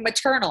really like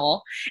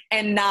maternal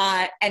and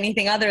not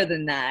anything other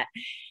than that.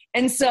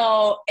 And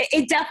so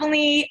it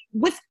definitely,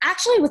 with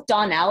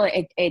Donnell,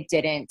 it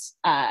didn't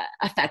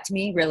affect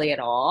me really at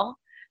all.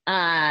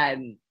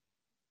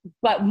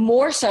 But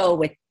more so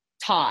with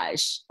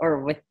Taj,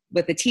 or with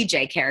the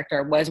TJ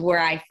character, was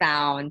where I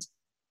found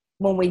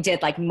when we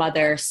did like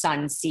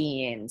mother-son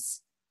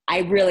scenes, I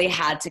really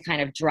had to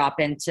kind of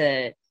drop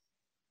into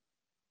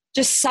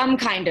just some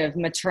kind of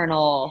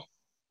maternal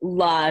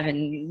love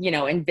and, you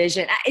know,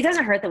 envision. It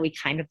doesn't hurt that we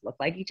kind of look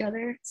like each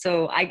other.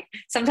 So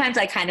sometimes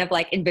I kind of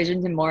like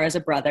envisioned him more as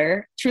a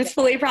brother,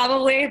 truthfully,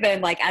 probably,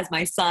 than like as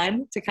my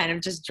son, to kind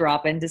of just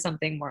drop into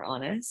something more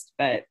honest.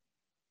 But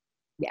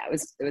yeah,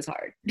 it was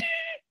hard.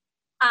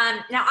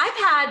 Now, I've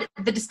had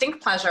the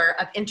distinct pleasure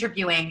of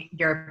interviewing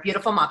your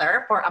beautiful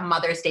mother for a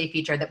Mother's Day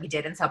feature that we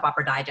did in Soap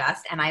Opera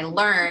Digest, and I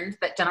learned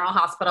that General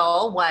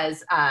Hospital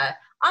was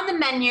on the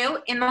menu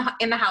in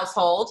the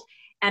household,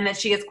 and that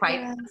she is quite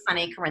a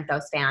Sunny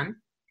Corinthos fan.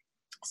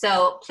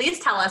 So please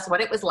tell us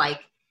what it was like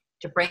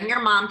to bring your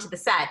mom to the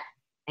set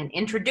and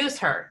introduce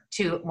her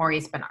to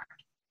Maurice Benard.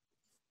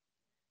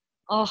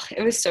 Oh,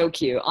 it was so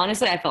cute.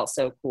 Honestly, I felt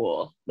so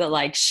cool that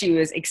like she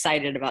was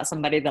excited about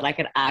somebody that I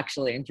could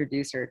actually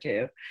introduce her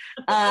to.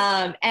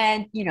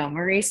 And you know,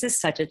 Maurice is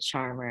such a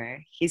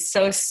charmer. He's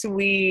so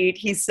sweet.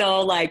 He's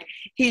so like,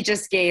 he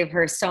just gave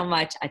her so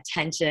much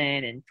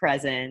attention and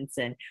presence.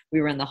 And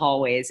we were in the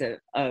hallways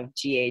of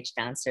GH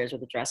downstairs where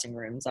the dressing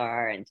rooms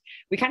are. And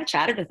we kind of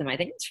chatted with him. I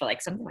think it was for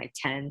like something like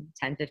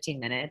 15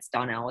 minutes.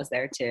 Donnell was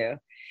there too.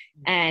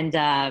 And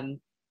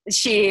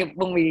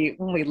when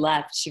we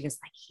left, she was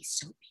like, he's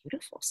so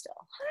beautiful still.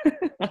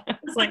 I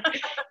was like,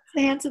 he's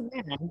a handsome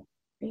man.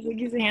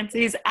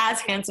 He's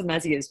as handsome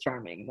as he is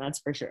charming, that's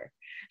for sure.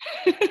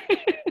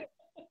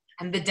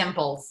 And the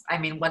dimples. I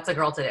mean, what's a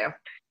girl to do?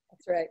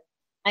 That's right.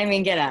 I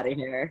mean, get out of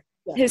here.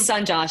 Yeah. His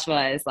son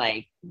Joshua is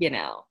like, you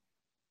know,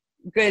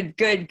 good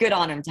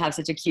on him to have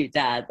such a cute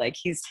dad. Like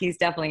he's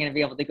definitely going to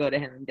be able to go to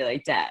him and be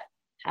like, Dad,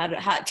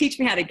 teach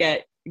me how to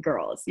get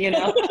girls, you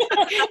know.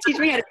 Teach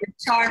me how to be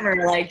a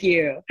charmer like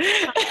you.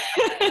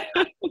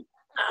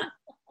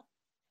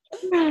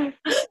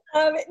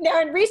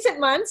 Now, in recent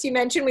months, you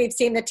mentioned we've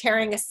seen the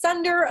tearing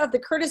asunder of the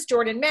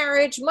Curtis-Jordan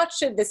marriage, much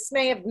to the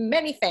dismay of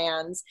many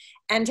fans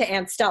and to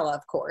Aunt Stella,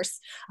 of course.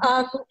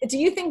 Do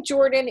you think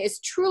Jordan is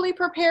truly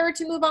prepared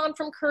to move on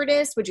from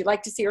Curtis? Would you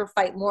like to see her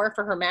fight more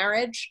for her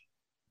marriage?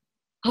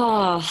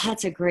 Oh,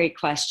 that's a great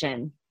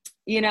question.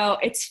 You know,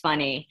 it's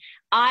funny.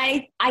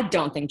 I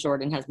don't think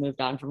Jordan has moved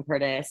on from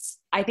Curtis.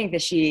 I think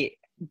that she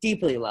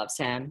deeply loves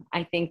him.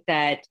 I think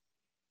that,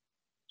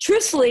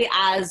 truthfully,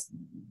 as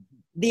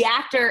the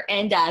actor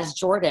and as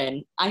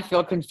Jordan, I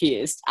feel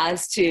confused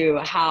as to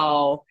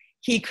how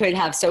he could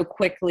have so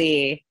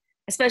quickly,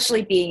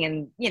 especially being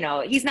in, you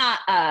know, he's not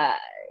a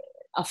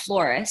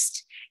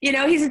florist. You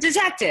know, he's a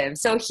detective.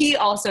 So he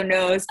also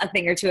knows a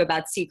thing or two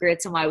about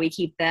secrets and why we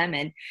keep them.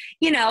 And,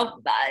 you know,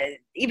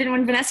 even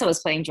when Vanessa was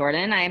playing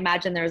Jordan, I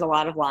imagine there was a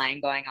lot of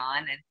lying going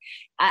on. And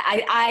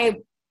I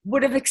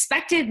would have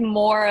expected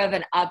more of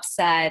an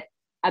upset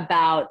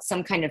about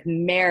some kind of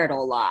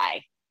marital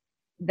lie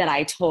that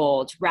I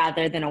told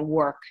rather than a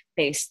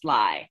work-based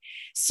lie.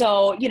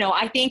 So, you know,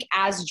 I think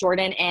as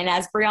Jordan and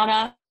as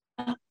Briana,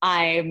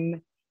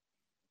 I'm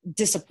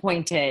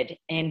disappointed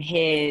in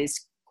his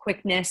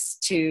quickness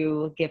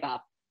to give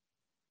up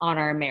on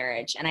our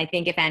marriage. And I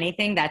think if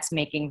anything, that's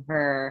making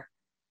her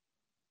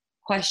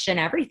question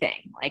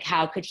everything. Like,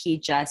 how could he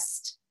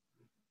just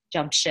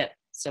jump ship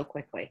so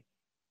quickly?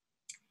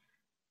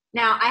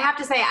 Now, I have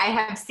to say, I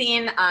have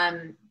seen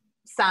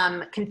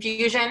some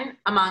confusion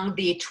among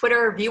the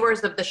Twitter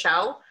viewers of the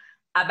show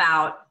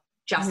about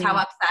just how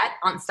upset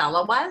Aunt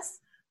Stella was.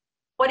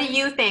 What do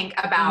you think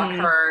about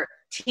her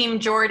Team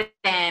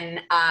Jordan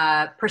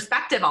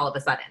perspective all of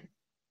a sudden?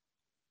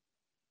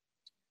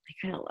 I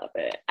kind of love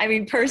it. I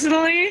mean,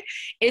 personally,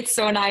 it's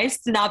so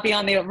nice to not be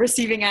on the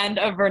receiving end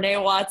of Renee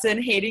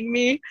Watson hating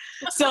me.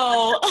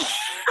 So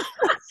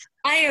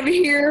I am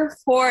here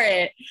for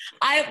it.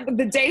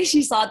 The day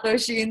she saw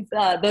those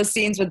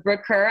scenes with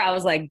Brooke Kerr, I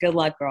was like, good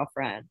luck,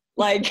 girlfriend.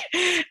 Like,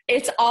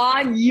 it's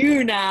on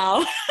you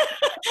now.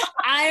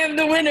 I am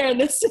the winner in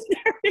this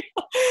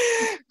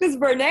scenario. Because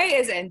Renee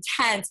is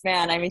intense,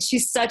 man. I mean,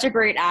 she's such a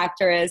great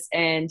actress,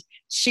 and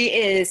she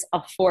is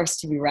a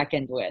force to be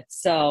reckoned with.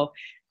 So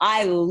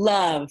I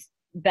love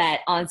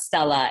that Aunt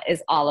Stella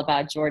is all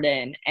about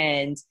Jordan.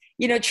 And,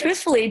 you know,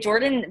 truthfully,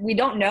 Jordan, we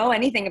don't know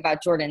anything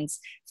about Jordan's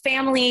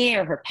family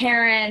or her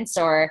parents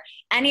or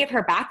any of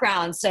her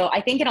background. So I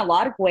think in a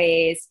lot of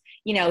ways,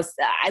 you know,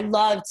 I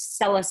loved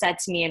Stella said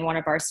to me in one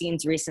of our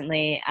scenes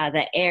recently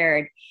that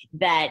aired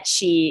that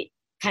she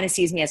kind of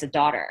sees me as a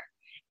daughter.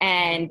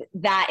 And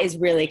that is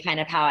really kind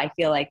of how I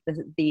feel like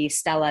the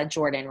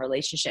Stella-Jordan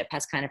relationship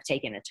has kind of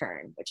taken a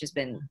turn, which has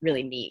been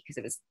really neat because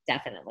it was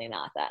definitely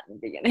not that in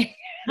the beginning.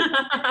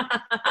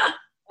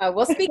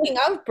 Well, speaking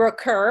of Brooke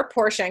Kerr,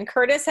 Portia and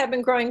Curtis have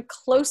been growing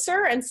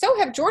closer, and so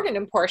have Jordan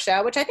and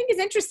Portia, which I think is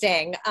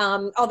interesting.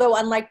 Although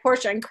unlike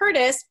Portia and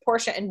Curtis,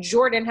 Portia and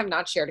Jordan have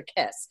not shared a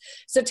kiss.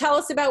 So tell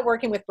us about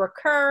working with Brooke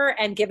Kerr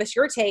and give us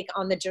your take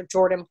on the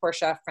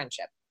Jordan-Portia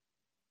friendship.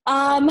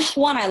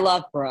 One, I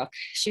love Brooke.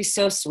 She's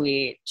so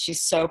sweet.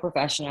 She's so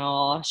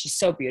professional. She's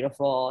so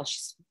beautiful.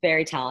 She's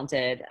very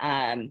talented.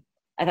 I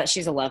thought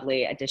she's a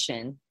lovely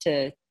addition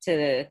to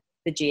the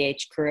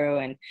GH crew.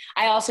 And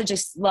I also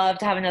just love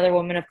to have another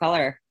woman of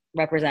color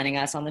representing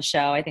us on the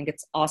show. I think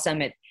it's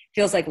awesome. It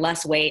feels like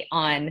less weight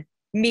on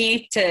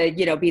me to,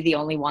 you know, be the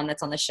only one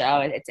that's on the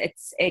show.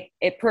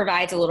 It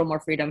provides a little more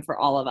freedom for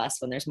all of us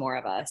when there's more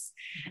of us.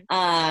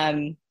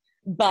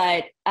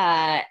 But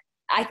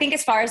I think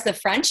as far as the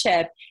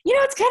friendship, you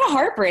know, it's kind of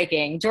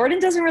heartbreaking. Jordan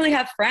doesn't really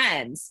have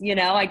friends, you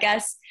know. I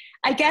guess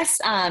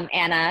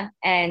Anna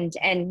and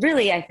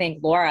really I think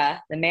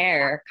Laura, the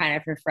mayor, are kind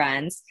of her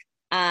friends.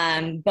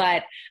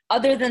 But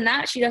other than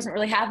that, she doesn't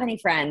really have any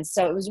friends.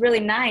 So it was really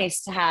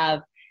nice to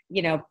have,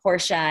 you know,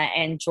 Portia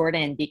and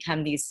Jordan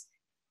become these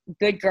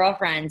good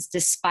girlfriends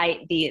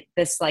despite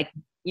this like,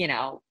 you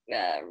know,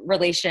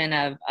 relation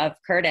of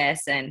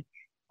Curtis. And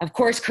of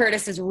course,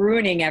 Curtis is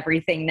ruining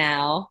everything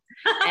now.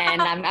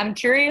 And I'm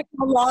curious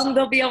how long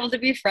they'll be able to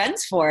be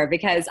friends for,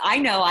 because I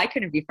know I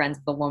couldn't be friends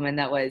with a woman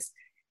that was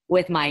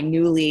with my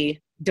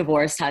newly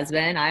divorced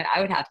husband. I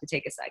would have to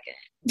take a second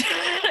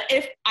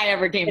if I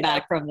ever came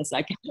back from the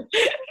second.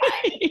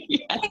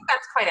 Yeah. I think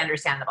that's quite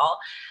understandable.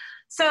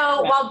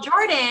 So while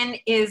Jordan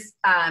is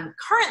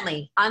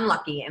currently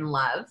unlucky in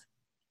love,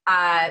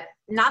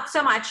 not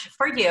so much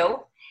for you.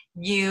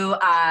 You,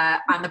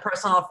 on the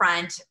personal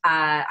front,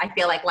 I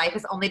feel like life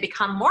has only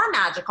become more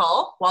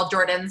magical while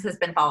Jordan's has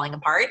been falling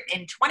apart.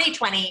 In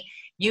 2020,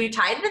 you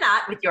tied the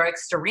knot with your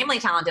extremely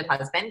talented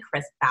husband,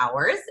 Chris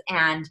Bowers,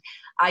 and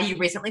you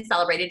recently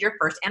celebrated your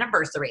first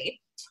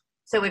anniversary.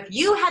 So if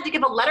you had to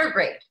give a letter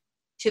grade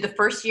to the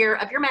first year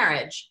of your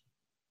marriage,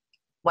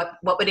 what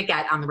would it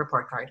get on the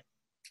report card?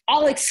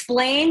 I'll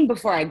explain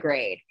before I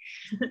grade.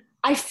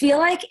 I feel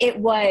like it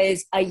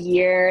was a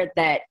year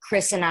that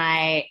Chris and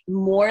I,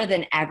 more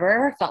than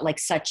ever, felt like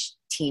such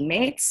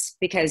teammates,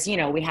 because, you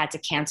know, we had to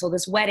cancel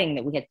this wedding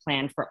that we had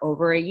planned for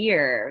over a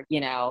year.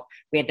 You know,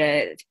 we had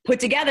to put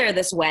together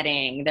this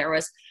wedding. There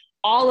was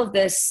all of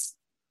this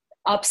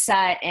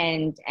upset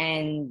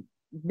and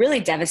really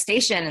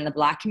devastation in the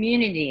Black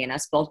community, and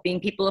us both being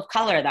people of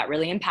color, that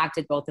really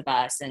impacted both of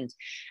us. And,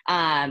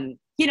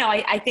 you know,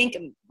 I think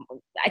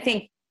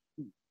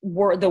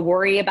the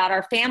worry about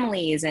our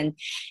families, and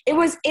it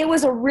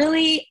was a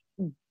really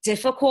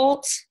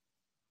difficult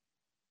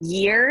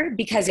year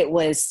because it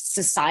was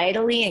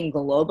societally and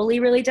globally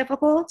really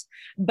difficult.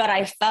 But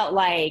I felt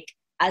like,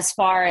 as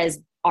far as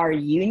our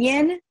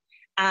union,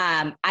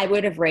 I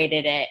would have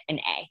rated it an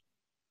A.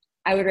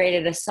 I would rate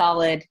it a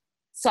solid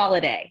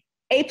A.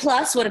 A+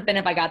 would have been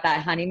if I got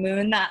that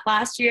honeymoon that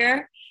last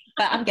year,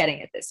 but I'm getting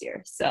it this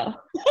year. So.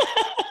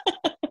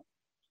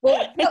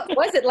 Well, what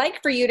was it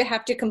like for you to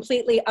have to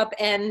completely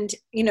upend,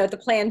 you know, the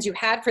plans you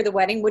had for the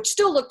wedding, which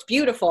still looked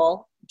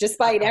beautiful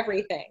despite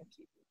everything?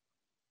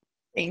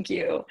 Thank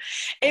you.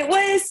 It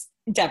was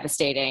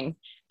devastating.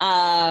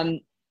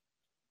 You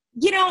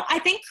know, I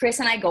think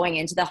Chris and I, going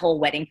into the whole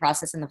wedding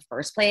process in the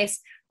first place,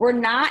 we're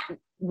not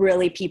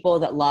really people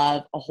that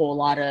love a whole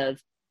lot of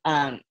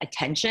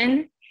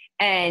attention.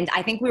 And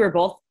I think we were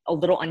both a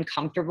little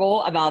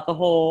uncomfortable about the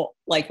whole,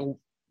 like,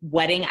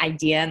 wedding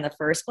idea in the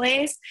first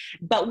place,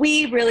 but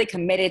we really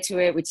committed to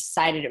it. We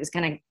decided it was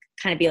going to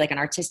kind of be like an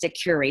artistic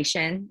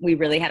curation. We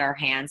really had our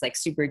hands like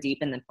super deep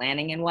in the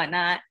planning and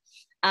whatnot.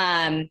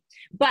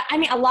 But I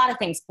mean, a lot of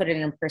things put it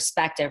in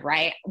perspective,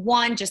 right?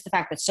 One, just the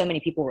fact that so many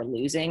people were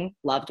losing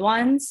loved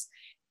ones.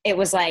 It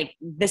was like,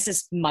 this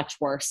is much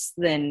worse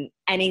than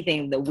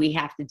anything that we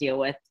have to deal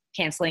with,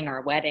 canceling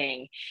our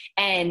wedding.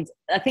 And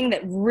a thing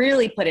that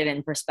really put it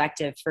in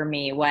perspective for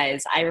me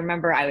was, I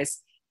remember I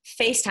was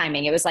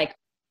FaceTiming. It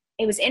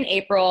was in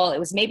April. It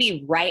was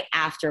maybe right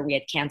after we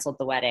had canceled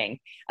the wedding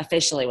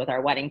officially with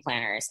our wedding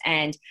planners.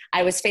 And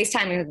I was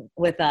FaceTiming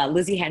with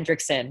Lizzie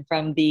Hendrickson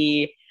from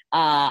the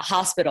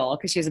hospital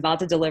because she was about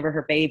to deliver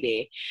her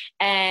baby.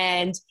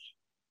 And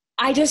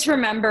I just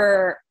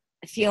remember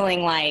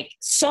feeling like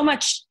so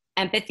much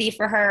empathy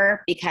for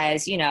her,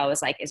 because, you know, it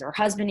was like, is her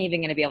husband even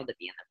going to be able to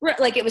be in the room?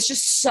 Like, it was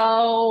just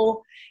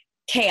so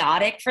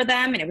chaotic for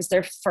them. And it was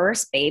their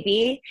first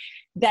baby,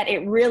 that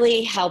it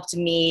really helped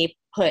me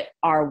put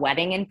our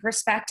wedding in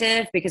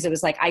perspective, because it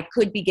was like, I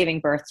could be giving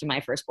birth to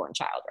my firstborn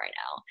child right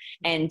now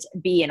and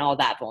be in all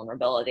that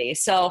vulnerability.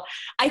 So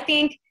I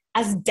think,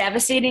 as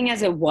devastating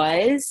as it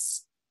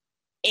was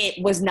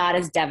not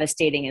as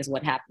devastating as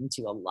what happened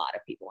to a lot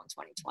of people in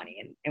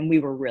 2020. And we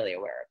were really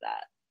aware of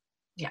that.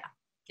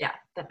 Yeah,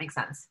 that makes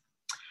sense.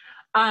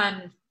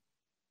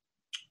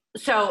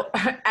 So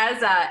as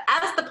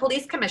the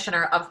police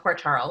commissioner of Port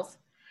Charles,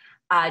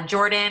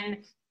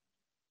 Jordan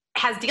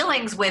has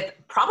dealings with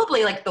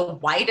probably like the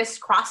widest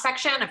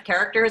cross-section of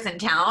characters in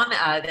town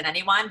than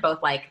anyone,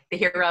 both like the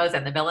heroes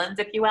and the villains,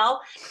 if you will.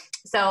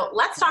 So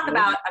let's talk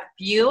about a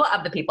few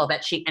of the people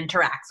that she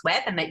interacts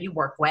with and that you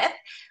work with.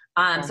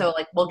 So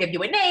like, we'll give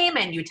you a name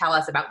and you tell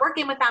us about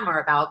working with them or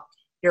about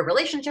your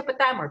relationship with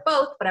them, or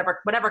both,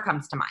 whatever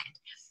comes to mind.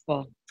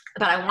 Cool.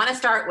 But I want to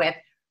start with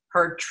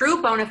her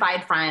true bona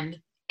fide friend,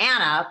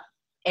 Anna,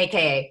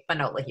 aka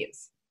Finola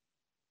Hughes.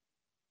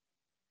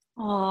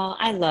 Oh,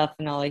 I love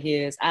Finola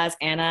Hughes, as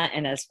Anna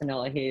and as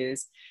Finola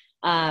Hughes.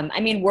 I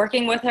mean,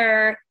 working with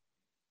her,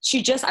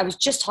 I was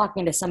just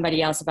talking to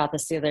somebody else about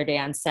this the other day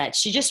on set.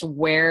 She just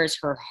wears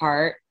her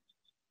heart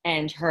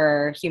and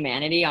her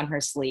humanity on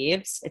her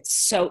sleeves. It's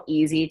so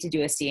easy to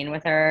do a scene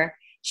with her.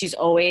 She's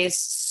always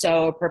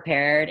so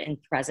prepared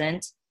and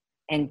present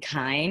and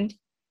kind.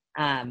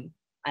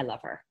 I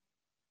love her.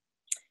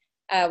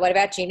 What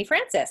about Jeannie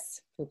Francis,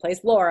 who plays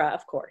Laura,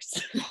 of course?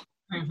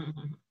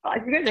 Oh,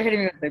 you guys are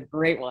hitting me with the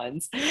great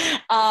ones.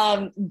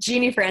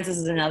 Jeannie Francis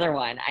is another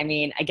one. I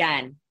mean,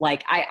 again,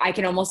 like I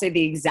can almost say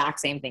the exact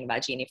same thing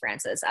about Jeannie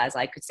Francis as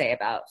I could say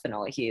about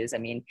Finola Hughes. I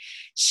mean,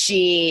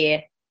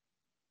 she,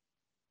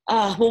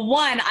 well,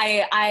 one,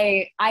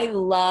 I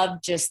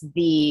love just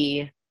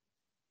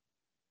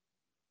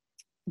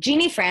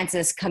Jeannie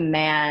Francis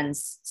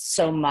commands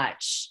so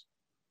much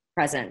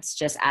presence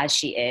just as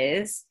she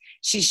is.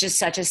 she's just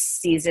such a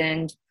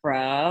seasoned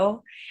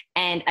pro.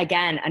 And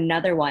again,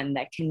 another one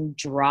that can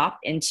drop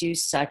into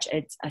such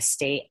a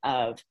state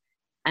of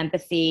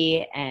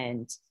empathy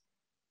and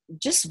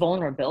just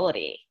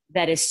vulnerability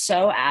that is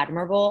so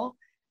admirable.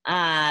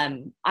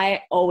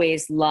 I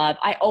always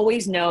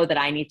know that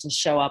I need to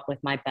show up with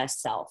my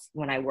best self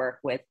when I work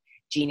with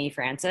Jeannie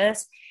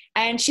Francis.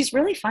 And she's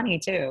really funny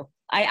too.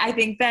 I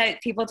think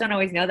that people don't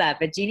always know that,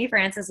 but Jeannie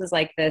Francis is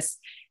like this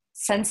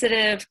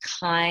sensitive,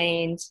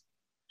 kind,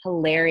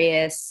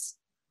 hilarious,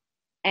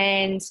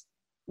 and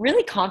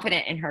really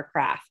confident in her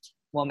craft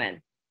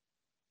woman.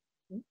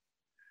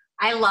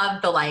 I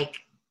love the like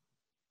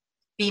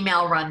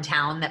female run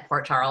town that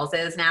Port Charles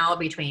is now,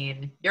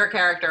 between your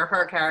character,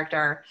 her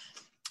character.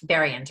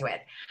 Very into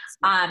it.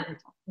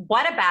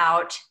 What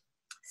about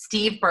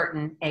Steve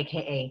Burton,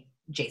 aka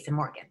Jason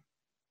Morgan?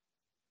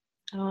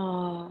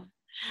 Oh,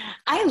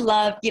 I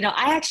love,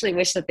 I actually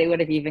wish that they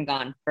would have even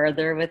gone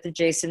further with the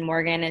Jason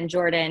Morgan and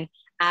Jordan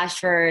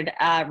Ashford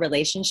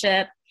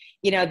relationship.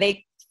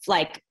 They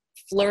like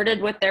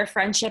flirted with their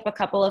friendship a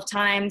couple of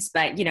times,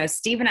 but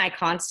Steve and I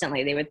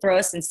constantly, they would throw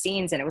us in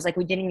scenes and it was like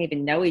we didn't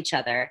even know each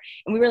other.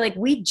 And we were like,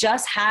 we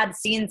just had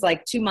scenes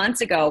like 2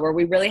 months ago where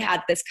we really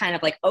had this kind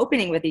of like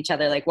opening with each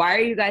other. Like, why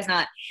are you guys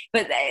not?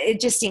 But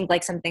it just seemed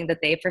like something that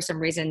they, for some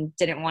reason,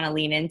 didn't want to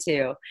lean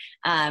into,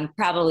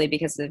 probably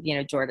because of,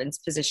 Jordan's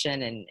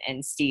position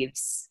and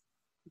Steve's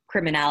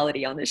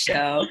criminality on the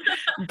show.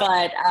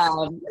 But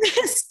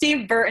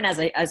Steve Burton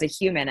as a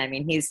human, I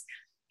mean, he's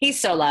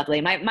so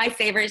lovely. My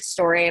favorite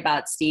story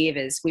about Steve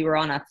is we were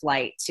on a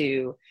flight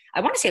to,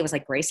 I want to say it was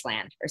like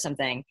Graceland or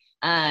something.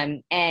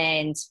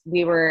 And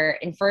we were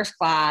in first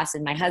class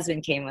and my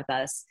husband came with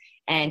us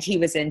and he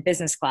was in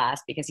business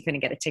class because he couldn't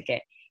get a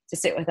ticket to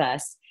sit with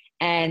us.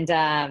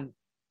 And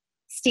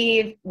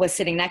Steve was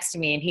sitting next to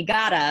me and he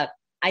got up.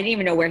 I didn't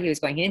even know where he was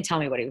going. He didn't tell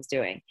me what he was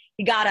doing.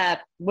 He got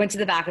up, went to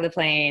the back of the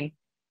plane,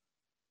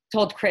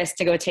 told Chris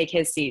to go take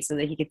his seat so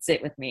that he could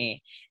sit with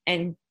me.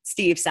 And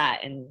Steve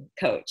sat and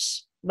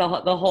coached the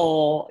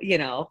whole,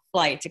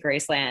 flight to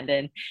Graceland.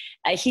 And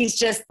he's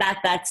just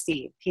that's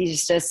Steve.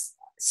 He's just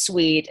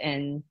sweet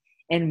and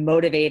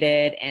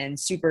motivated and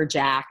super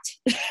jacked.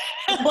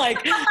 Like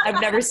I've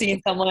never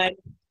seen someone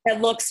that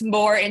looks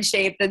more in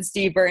shape than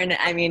Steve Burton.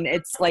 I mean,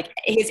 it's like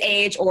his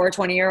age or a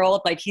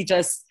 20-year-old. Like he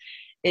just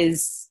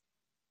is,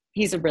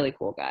 he's a really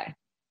cool guy.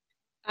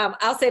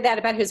 I'll say that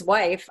about his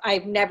wife.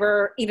 I've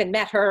never even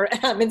met her.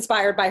 I'm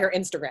inspired by her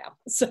Instagram.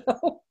 So.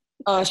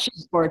 Oh,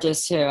 she's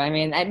gorgeous too. I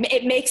mean,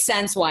 it makes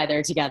sense why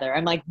they're together.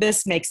 I'm like,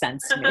 this makes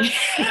sense to me.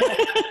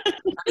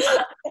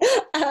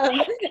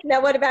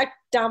 Now, what about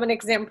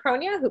Dominic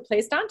Zampronia, who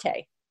plays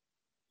Dante?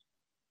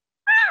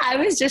 I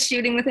was just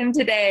shooting with him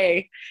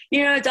today.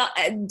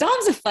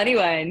 Dom's a funny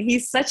one.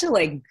 He's such a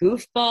like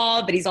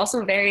goofball, but he's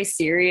also very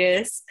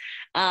serious.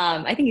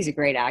 I think he's a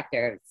great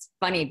actor. It's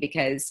funny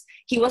because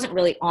he wasn't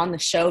really on the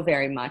show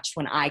very much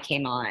when I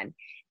came on.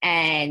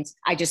 And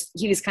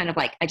he was kind of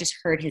like, I just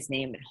heard his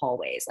name in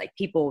hallways. Like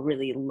people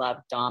really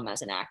loved Dom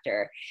as an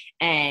actor.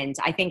 And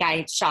I think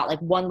I shot like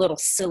one little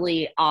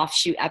silly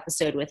offshoot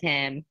episode with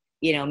him,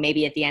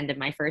 maybe at the end of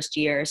my first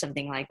year or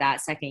something like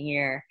that, second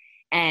year.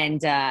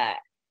 And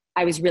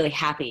I was really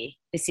happy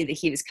to see that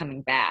he was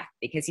coming back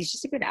because he's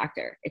just a good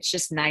actor. It's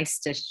just nice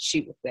to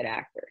shoot with good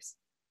actors.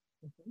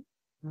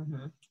 Mm-hmm.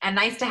 Mm-hmm. And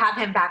nice to have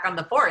him back on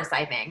the force,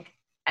 I think.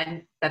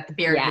 And that the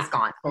beard has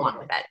gone along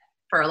with it.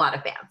 For a lot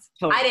of fans.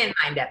 Totally. I didn't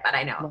mind it, but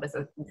I know it was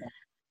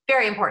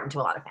very important to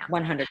a lot of fans.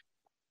 100.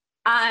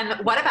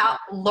 What about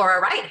Laura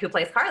Wright, who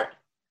plays Carly?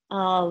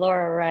 Oh,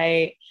 Laura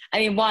Wright.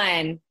 I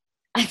mean,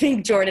 I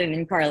think Jordan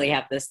and Carly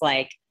have this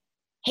like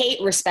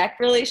hate-respect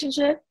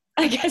relationship,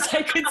 I guess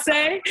I could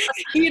say.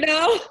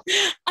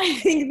 I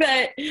think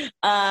that,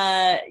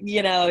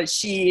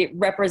 she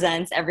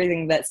represents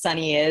everything that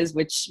Sunny is,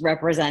 which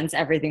represents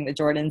everything that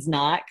Jordan's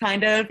not,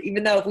 kind of,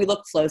 even though if we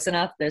look close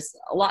enough, there's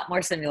a lot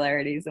more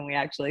similarities than we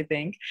actually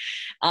think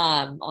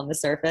on the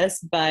surface.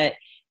 But,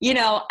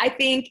 I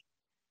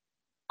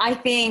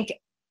think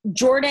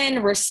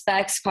Jordan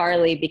respects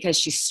Carly because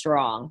she's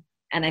strong.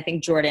 And I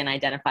think Jordan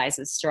identifies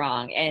as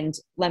strong. And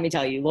let me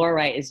tell you, Laura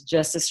Wright is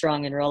just as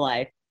strong in real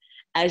life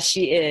as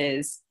she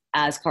is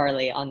as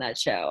Carly on that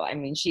show. I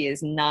mean, she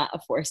is not a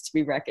force to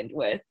be reckoned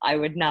with. I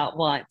would not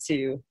want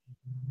to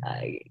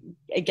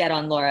get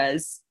on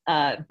Laura's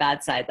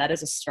bad side. That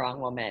is a strong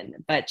woman,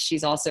 but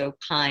she's also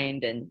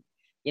kind. And,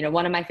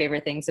 one of my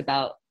favorite things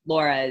about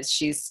Laura is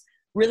she's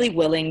really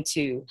willing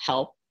to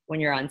help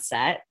when you're on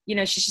set.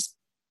 She's just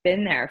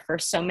been there for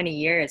so many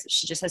years.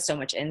 She just has so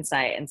much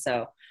insight. And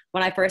so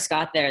when I first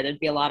got there,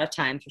 there'd be a lot of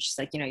times where she's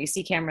like, you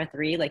see camera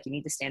 3, like you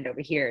need to stand over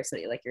here so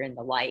that like you're in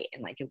the light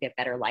and like you'll get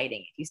better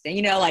lighting if you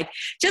stand, like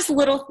just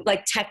little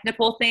like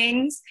technical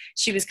things.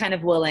 She was kind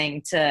of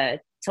willing to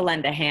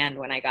lend a hand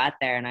when I got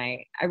there. And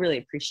I really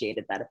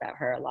appreciated that about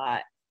her a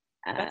lot.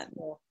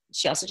 Cool.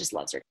 She also just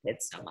loves her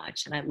kids so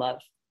much. And I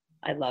love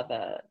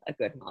a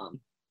good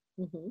mom.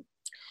 Mm-hmm.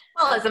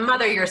 Well, as a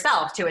mother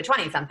yourself to a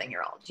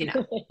 20-something-year-old,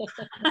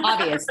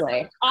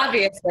 Obviously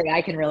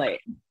I can relate.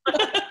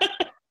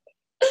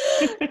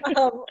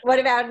 What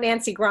about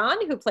Nancy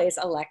Grahn, who plays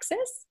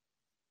Alexis?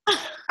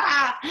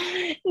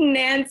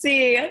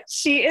 Nancy,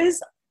 she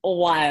is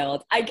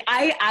wild.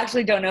 I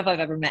actually don't know if I've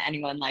ever met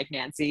anyone like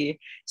Nancy.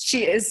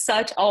 She is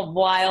such a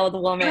wild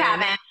woman. You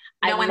haven't.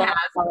 No one has.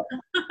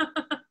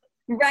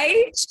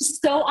 Right? She's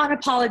so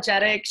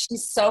unapologetic.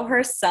 She's so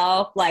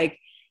herself. Like,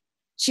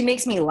 she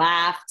makes me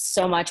laugh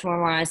so much when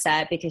we're on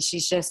set because she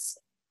just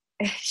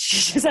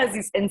has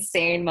these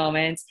insane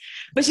moments.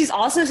 But she's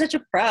also such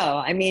a pro.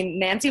 I mean,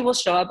 Nancy will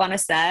show up on a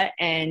set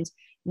and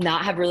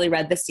not have really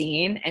read the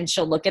scene, and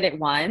she'll look at it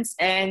once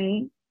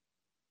and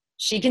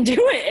she can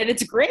do it, and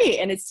it's great.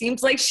 And it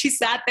seems like she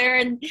sat there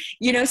and,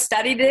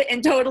 studied it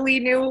and totally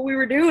knew what we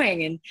were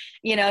doing. And,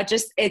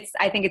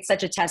 I think it's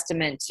such a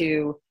testament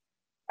to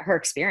her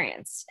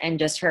experience and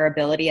just her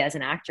ability as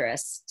an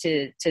actress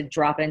to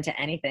drop into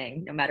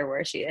anything, no matter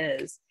where she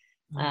is.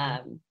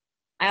 Mm-hmm.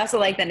 I also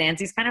like that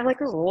Nancy's kind of like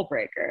a rule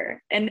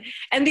breaker. And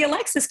the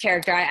Alexis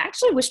character, I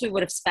actually wish we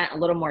would have spent a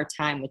little more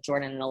time with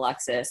Jordan and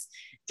Alexis.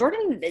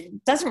 Jordan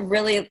doesn't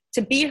really,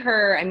 to be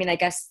her, I mean, I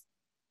guess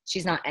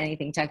she's not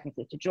anything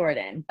technically to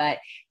Jordan, but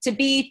to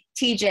be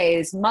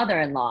TJ's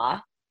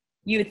mother-in-law,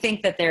 you would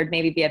think that there'd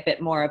maybe be a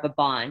bit more of a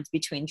bond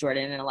between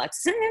Jordan and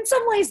Alexis. And in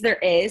some ways there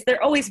is.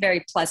 They're always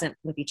very pleasant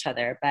with each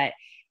other, but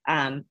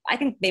I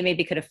think they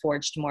maybe could have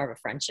forged more of a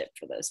friendship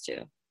for those two.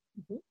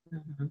 Mm-hmm.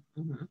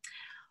 Mm-hmm. Mm-hmm.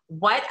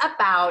 What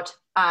about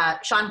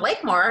Sean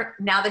Blakemore,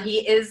 now that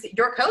he is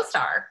your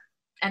co-star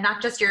and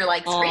not just your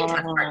screen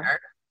test partner?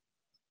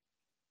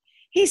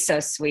 He's so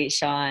sweet,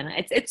 Sean.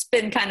 It's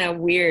been kind of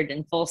weird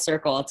in full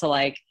circle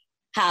to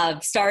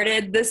have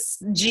started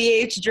this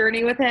GH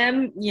journey with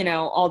him,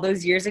 all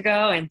those years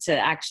ago, and to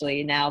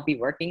actually now be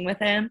working with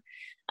him.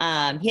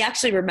 He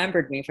actually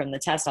remembered me from the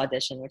test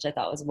audition, which I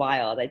thought was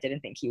wild. I didn't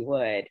think he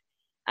would.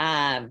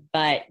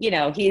 But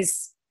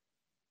he's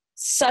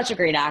such a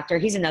great actor.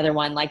 He's another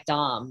one like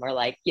Dom,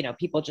 where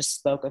people just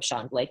spoke of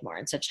Sean Blakemore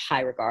in such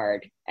high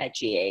regard at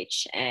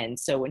GH. And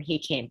so when he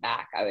came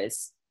back, I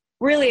was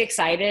really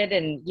excited.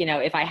 And,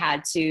 if I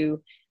had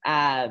to,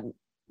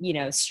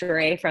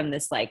 stray from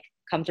this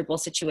comfortable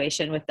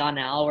situation with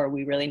Donnell where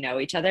we really know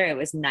each other, it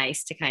was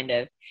nice to kind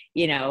of,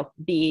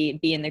 be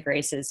in the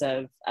graces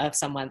of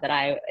someone that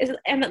I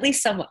am at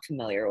least somewhat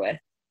familiar with,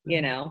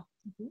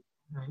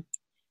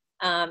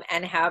 Mm-hmm.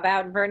 And how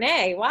about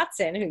Vernee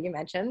Watson, who you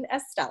mentioned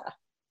as Stella?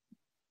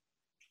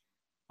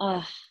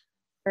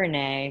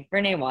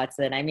 Vernee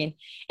Watson. I mean,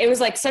 it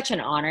was such an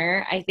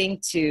honor, I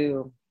think,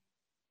 to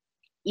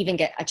even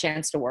get a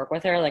chance to work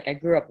with her. I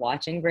grew up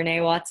watching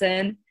Vernee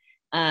Watson.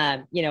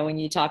 When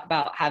you talk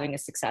about having a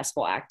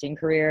successful acting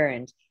career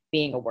and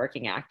being a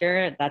working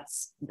actor,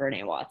 that's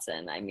Vernee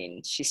Watson. I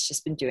mean, she's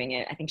just been doing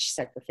it, I think she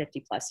said, for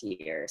 50 plus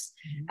years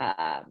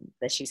that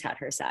she's had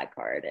her SAG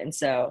card. And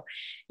so,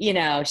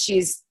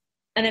 she's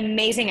an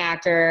amazing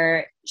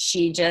actor.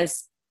 She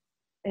just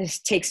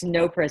takes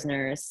no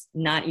prisoners,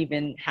 not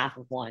even half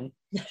of one.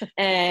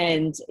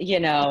 And,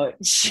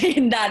 she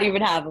not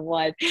even half of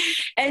one.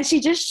 And she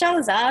just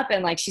shows up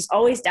and she's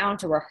always down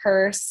to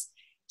rehearse.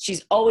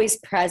 She's always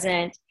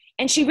present,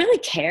 and she really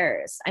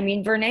cares. I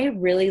mean, Vernee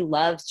really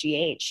loves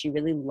GH. She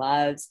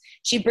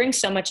brings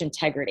so much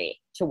integrity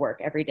to work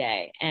every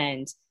day,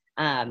 and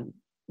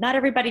not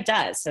everybody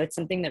does. So it's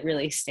something that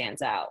really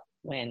stands out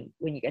when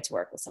you get to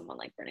work with someone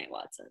like Vernee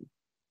Watson.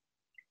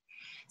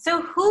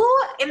 So who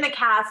in the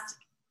cast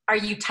are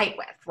you tight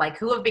with?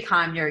 Who have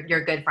become your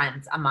good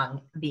friends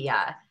among the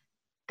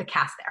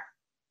cast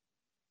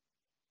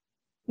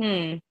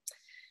there?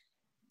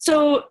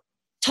 So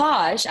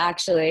Taj,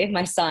 actually,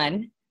 my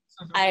son,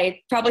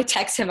 I probably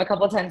text him a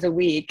couple times a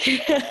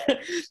week.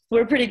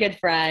 We're pretty good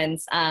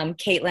friends.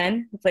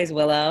 Caitlin, who plays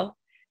Willow,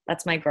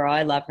 that's my girl.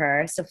 I love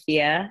her.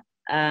 Sophia,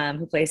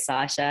 who plays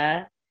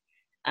Sasha.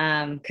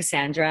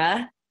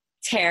 Cassandra,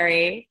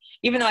 Terry,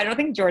 even though I don't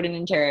think Jordan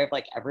and Terry have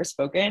ever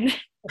spoken.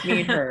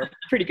 Me and her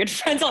pretty good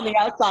friends on the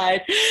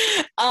outside.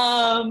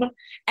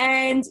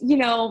 And,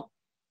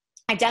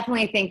 I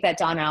definitely think that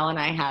Donnell and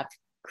I have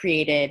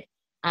created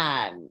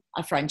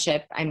a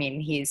friendship. I mean,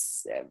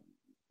 he's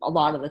a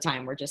lot of the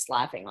time we're just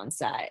laughing on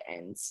set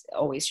and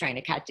always trying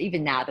to catch,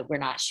 even now that we're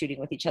not shooting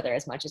with each other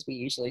as much as we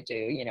usually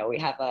do, we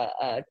have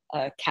a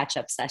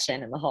catch-up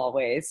session in the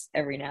hallways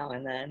every now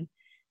and then.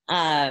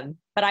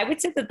 But I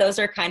would say that those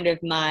are kind of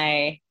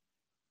my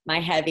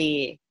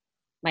heavy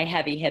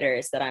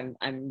hitters that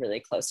I'm really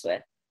close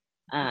with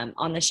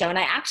on the show. And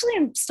I actually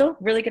am still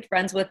really good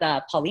friends with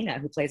Paulina,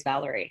 who plays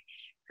Valerie.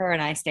 Her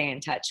and I stay in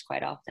touch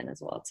quite often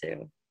as well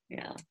too.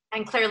 Yeah.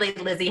 And clearly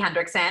Lizzie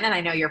Hendrickson, and I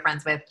know you're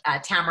friends with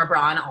Tamara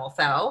Braun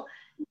also.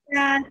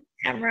 Yeah,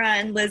 Tamara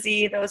and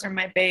Lizzie, those are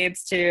my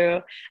babes too.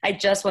 I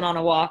just went on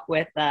a walk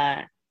with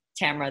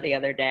Tamara the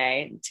other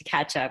day to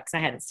catch up because I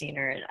hadn't seen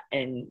her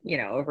in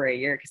over a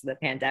year because of the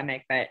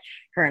pandemic, but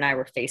her and I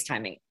were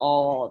FaceTiming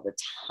all the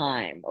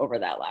time over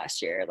that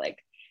last year,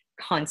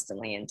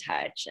 constantly in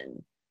touch.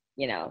 And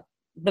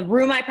the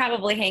room I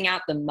probably hang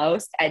out the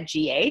most at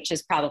GH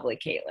is probably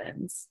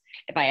Caitlin's,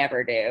 if I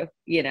ever do,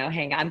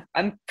 hang.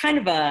 I'm kind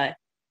of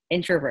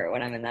introvert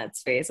when I'm in that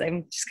space.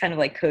 I'm just kind of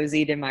like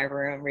cozied in my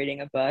room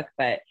reading a book.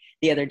 But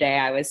the other day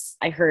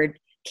I heard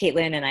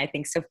Caitlin and I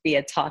think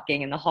Sophia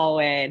talking in the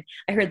hallway, and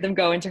I heard them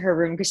go into her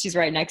room because she's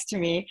right next to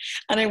me.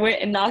 And I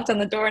went and knocked on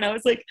the door and I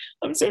was like,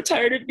 I'm so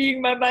tired of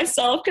being by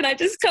myself. Can I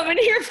just come in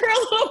here for a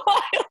little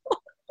while?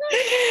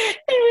 And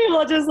we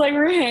all just like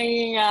were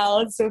hanging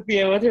out.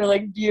 Sophia with her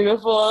like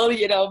beautiful,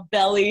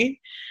 belly.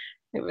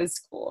 It was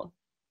cool.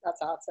 That's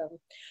awesome.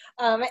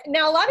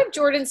 Now, a lot of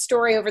Jordan's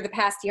story over the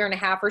past year and a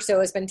half or so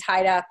has been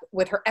tied up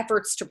with her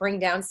efforts to bring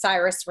down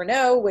Cyrus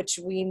Renault, which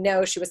we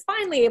know she was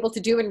finally able to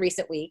do in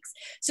recent weeks.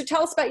 So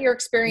tell us about your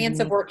experience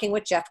of working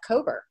with Jeff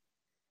Kober.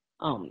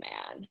 Oh,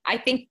 man. I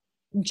think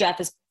Jeff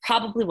is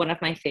probably one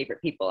of my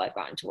favorite people I've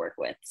gotten to work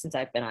with since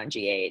I've been on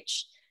GH.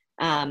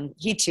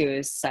 He too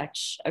is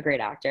such a great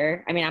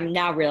actor. I mean, I'm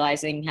now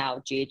realizing how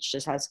GH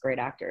just has great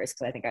actors,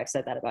 because I think I've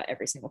said that about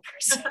every single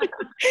person that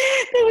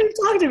we've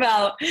talked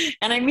about.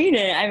 And I mean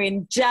it. I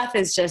mean, Jeff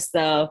is just,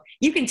 though,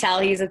 you can tell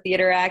he's a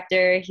theater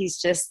actor.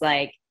 He's just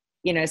like,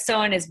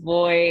 so in his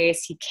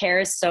voice, he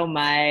cares so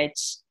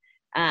much.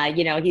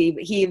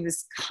 He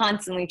was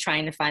constantly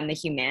trying to find the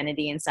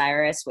humanity in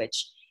Cyrus,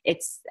 which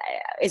is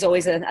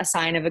always a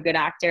sign of a good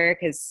actor,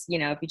 because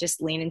if you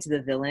just lean into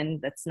the villain,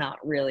 that's not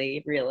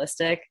really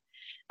realistic.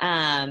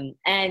 And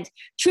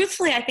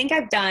truthfully, I feel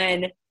like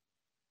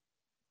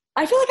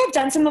I've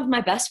done some of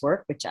my best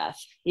work with Jeff.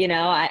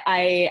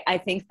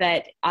 I think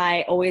that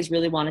I always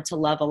really wanted to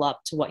level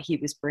up to what he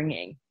was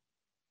bringing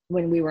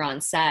when we were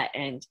on set.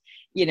 And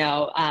the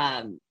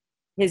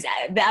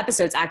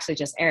episode's actually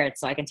just aired,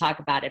 so I can talk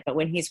about it. But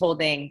when he's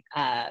holding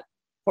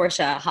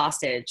Portia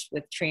hostage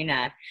with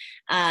Trina,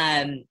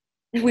 I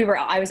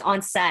was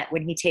on set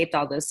when he taped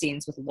all those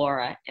scenes with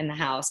Laura in the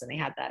house, and they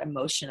had that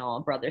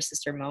emotional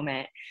brother-sister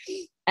moment.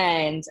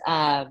 And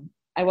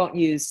I won't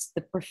use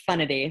the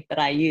profanity that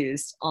I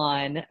used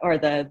not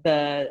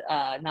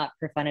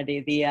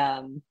profanity,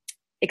 the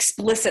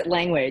explicit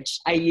language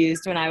I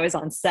used when I was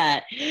on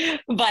set.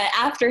 But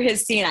after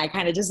his scene, I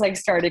kind of just like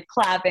started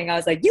clapping. I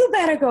was like, you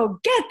better go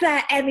get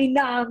that Emmy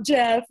nom,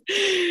 Jeff.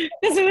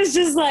 Because it was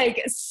just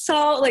like,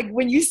 so like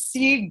when you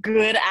see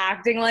good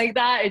acting like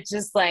that, it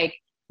just like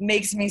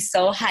makes me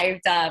so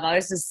hyped up. I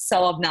was just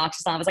so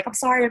obnoxious. I was like, I'm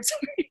sorry.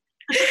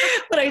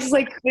 But I just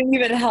like couldn't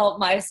even help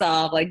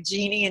myself. Like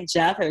Jeannie and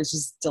Jeff, it was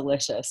just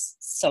delicious.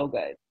 So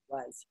good. It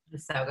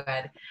was so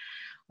good.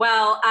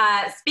 Well,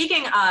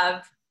 speaking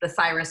of the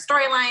Cyrus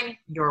storyline,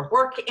 your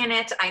work in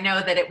it, I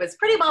know that it was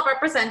pretty well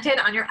represented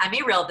on your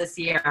Emmy reel this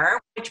year,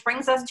 which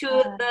brings us to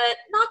the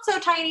not so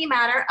tiny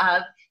matter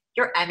of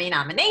your Emmy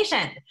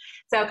nomination.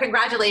 So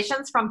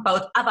congratulations from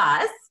both of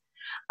us,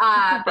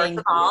 first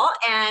of all,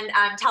 and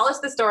tell us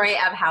the story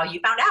of how you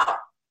found out.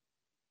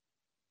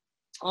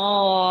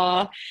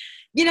 Oh,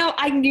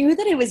 I knew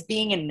that it was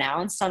being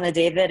announced on the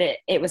day that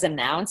it was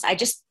announced. I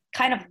just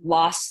kind of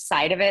lost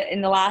sight of it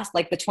in the last,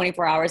 like the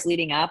 24 hours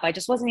leading up. I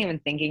just wasn't even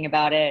thinking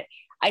about it.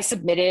 I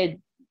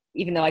submitted,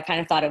 even though I kind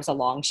of thought it was a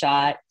long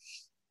shot.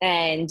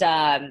 And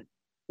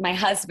my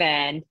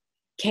husband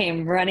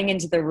came running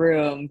into the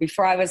room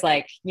before I was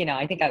like,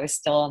 I think I was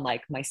still on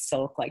like my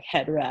silk like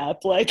head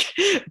wrap, like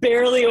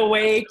barely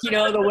awake,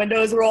 the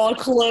windows were all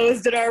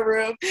closed in our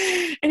room.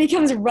 And he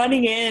comes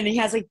running in and he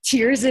has like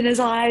tears in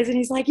his eyes and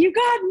he's like, you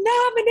got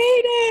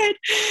nominated.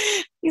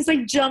 He's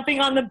like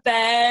jumping on the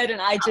bed. And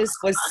I just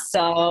was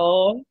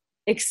so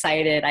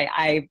excited.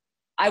 I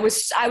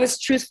was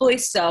truthfully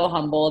so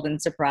humbled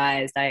and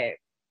surprised. I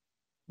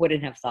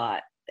wouldn't have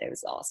thought. It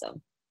was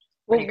awesome.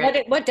 Well,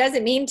 what does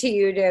it mean to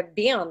you to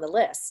be on the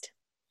list?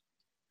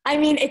 I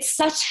mean, it's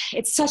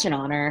such an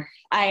honor.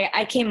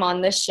 I came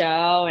on this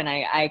show and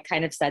I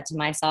kind of said to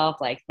myself,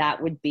 like,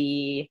 that would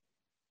be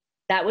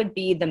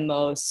the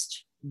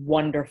most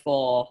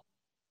wonderful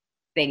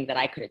thing that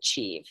I could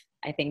achieve.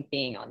 I think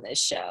being on this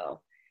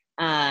show,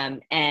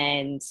 and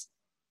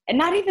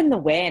not even the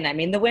win. I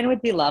mean, the win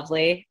would be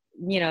lovely,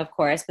 of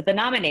course, but the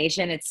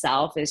nomination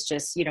itself is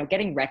just,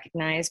 getting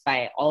recognized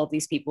by all of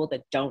these people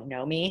that don't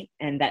know me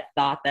and that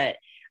thought that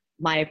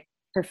my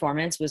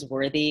performance was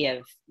worthy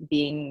of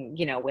being,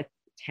 with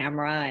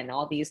Tamara and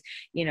all these,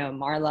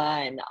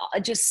 Marla and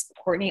just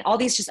Courtney, all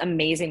these just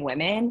amazing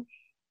women.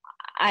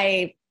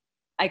 I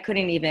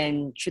couldn't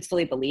even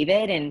truthfully believe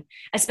it. And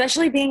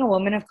especially being a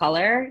woman of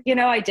color,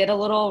 I did a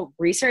little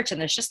research and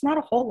there's just not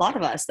a whole lot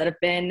of us that have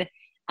been,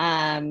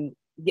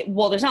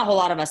 there's not a whole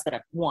lot of us that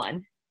have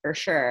won, for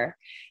sure.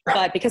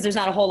 But because there's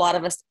not a whole lot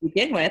of us to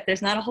begin with,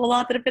 there's not a whole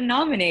lot that have been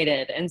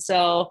nominated. And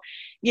so,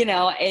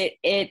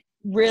 it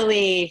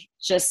really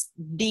just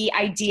the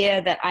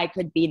idea that I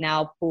could be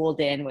now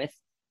pulled in with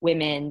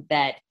women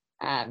that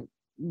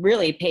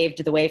really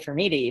paved the way for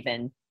me to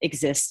even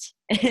exist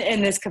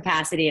in this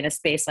capacity in a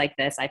space like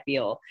this, I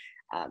feel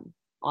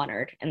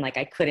honored. And like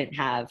I couldn't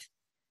have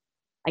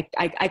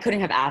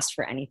asked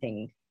for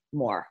anything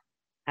more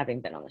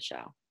having been on the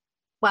show.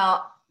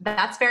 Well,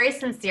 that's very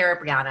sincere,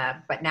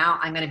 Briana, but now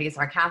I'm going to be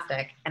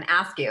sarcastic and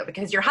ask you,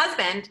 because your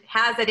husband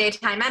has a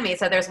daytime Emmy,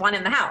 so there's one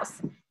in the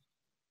house.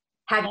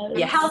 Have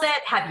you held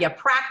it? Have you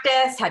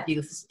practiced? Have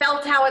you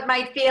felt how it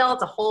might feel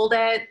to hold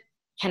it?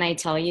 Can I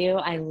tell you,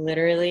 I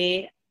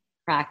literally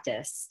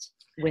practiced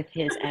with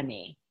his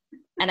Emmy.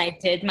 And I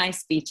did my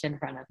speech in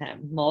front of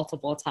him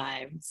multiple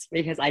times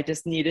because I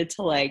just needed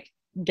to like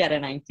get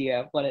an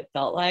idea of what it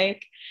felt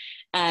like.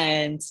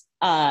 And,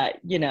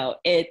 you know,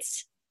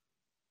 it's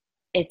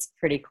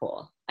pretty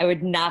cool. I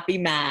would not be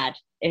mad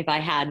if I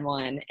had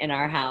one in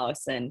our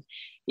house. And,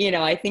 you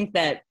know, I think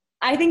that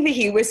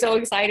he was so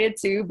excited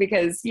too,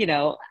 because, you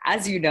know,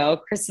 as you know,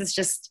 Chris is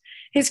just,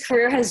 his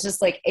career has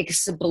just like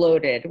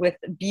exploded with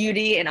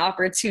beauty and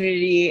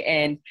opportunity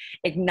and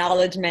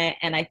acknowledgement.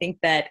 And I think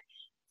that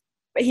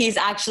he's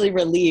actually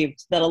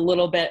relieved that a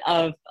little bit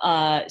of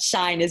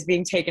shine is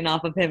being taken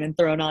off of him and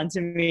thrown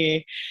onto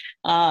me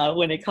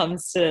when it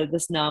comes to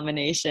this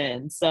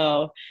nomination.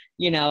 So,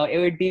 you know, it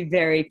would be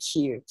very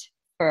cute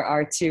for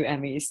our two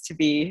Emmys to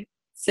be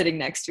sitting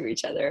next to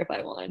each other if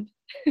I won.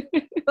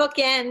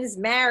 Bookends,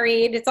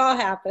 married, it's all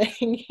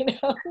happening, you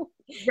know?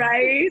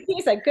 Right?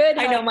 He's a good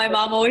I know my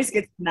mom always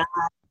gets mad.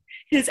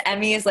 His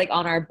Emmy is like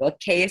on our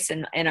bookcase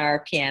in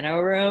our piano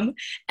room.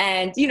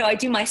 And, you know, I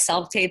do my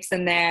self-tapes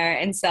in there.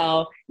 And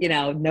so, you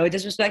know, no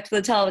disrespect to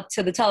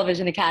the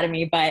Television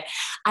Academy, but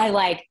I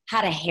like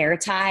had a hair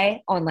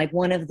tie on like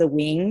one of the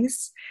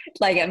wings.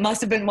 Like it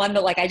must've been one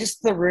that like I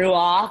just threw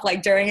off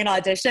like during an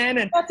audition.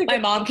 And my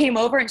mom came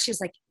over and she was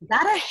like, "Is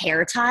that a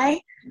hair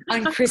tie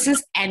on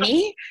Chris's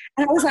Emmy?"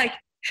 And I was like,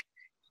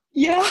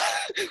 "Yeah,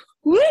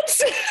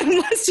 whoops, I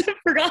must have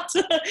forgot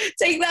to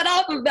take that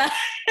off of that."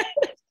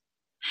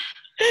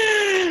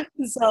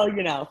 So,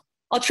 you know,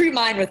 I'll treat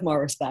mine with more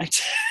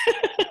respect.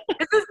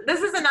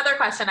 This is another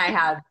question I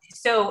have.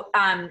 So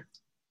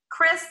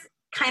Chris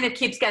kind of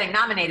keeps getting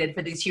nominated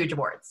for these huge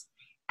awards.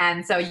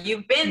 And so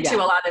you've been to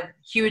a lot of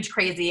huge,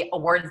 crazy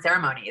award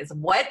ceremonies.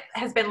 What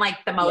has been like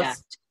the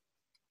most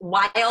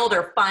wild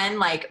or fun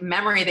like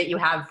memory that you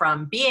have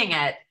from being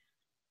at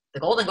the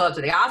Golden Globes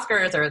or the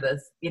Oscars or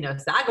the, you know,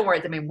 SAG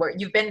Awards? I mean,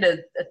 you've been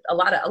to a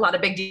lot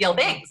of big deal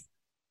things.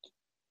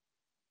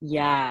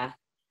 Yeah.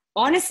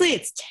 Honestly,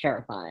 it's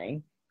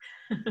terrifying.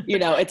 You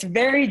know, it's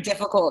very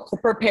difficult to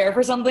prepare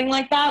for something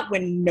like that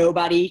when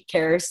nobody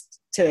cares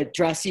to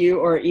dress you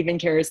or even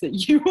cares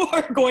that you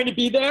are going to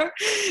be there.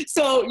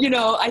 So, you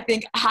know, I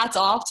think hats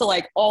off to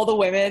like all the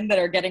women that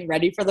are getting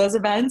ready for those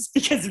events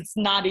because it's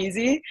not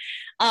easy.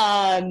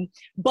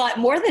 But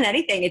more than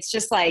anything, it's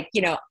just like,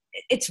 you know,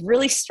 it's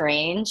really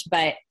strange,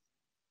 but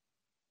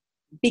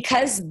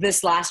because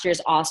this last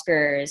year's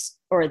Oscars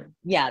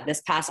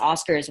this past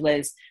Oscars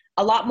was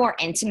a lot more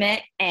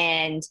intimate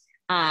and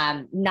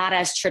not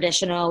as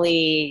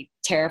traditionally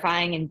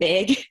terrifying and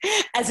big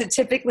as it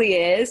typically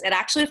is. It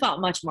actually felt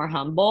much more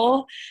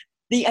humble.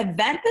 The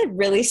event that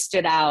really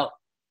stood out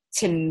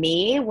to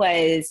me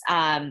was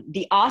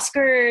the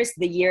Oscars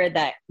the year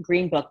that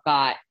Green Book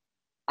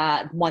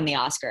won the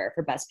Oscar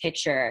for Best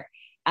Picture.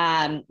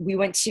 We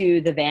went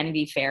to the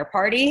Vanity Fair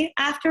party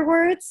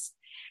afterwards.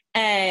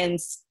 And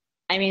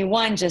I mean,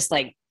 one, just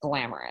like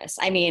glamorous.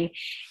 I mean,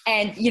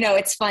 and you know,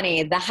 it's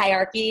funny, the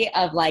hierarchy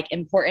of like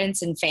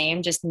importance and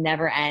fame just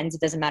never ends.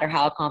 It doesn't matter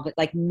how accomplished,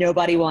 like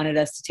nobody wanted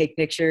us to take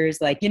pictures.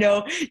 Like, you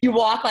know, you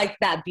walk like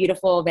that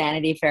beautiful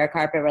Vanity Fair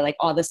carpet where like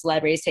all the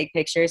celebrities take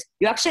pictures.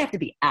 You actually have to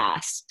be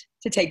asked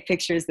to take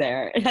pictures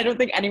there. And I don't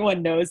think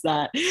anyone knows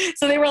that.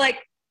 So they were like,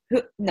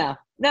 no,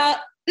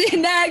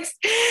 next.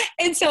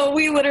 And so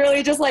we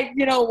literally just like,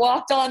 you know,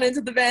 walked on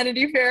into the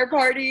Vanity Fair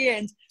party.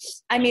 And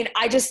I mean,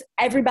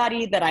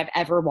 everybody that I've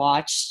ever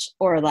watched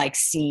or like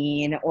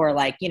seen or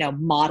like, you know,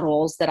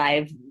 models that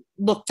I've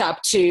looked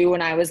up to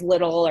when I was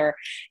little or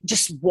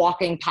just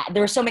walking past,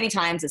 there were so many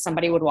times that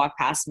somebody would walk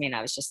past me and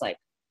I was just like,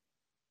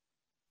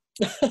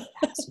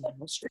 that's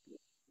Meryl Streep.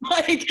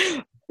 Like,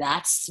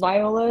 that's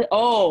Viola.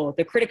 Oh,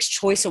 the Critics'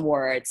 Choice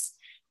Awards.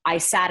 I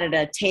sat at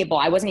a table.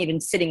 I wasn't even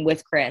sitting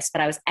with Chris,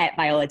 but I was at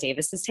Viola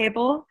Davis's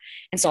table.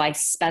 And so I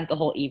spent the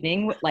whole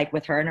evening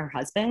with her and her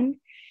husband.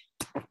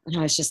 And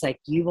I was just like,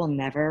 you will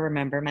never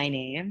remember my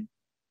name,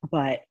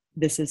 but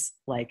this is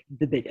like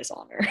the biggest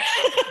honor.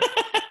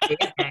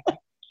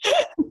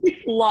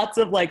 Lots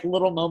of like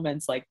little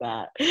moments like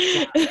that.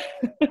 Yeah.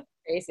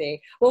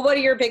 Crazy. Well, what are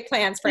your big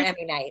plans for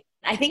Emmy night?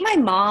 I think my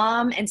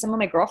mom and some of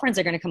my girlfriends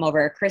are going to come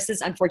over. Chris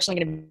is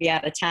unfortunately going to be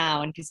out of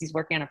town because he's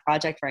working on a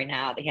project right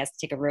now that he has to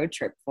take a road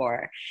trip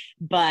for.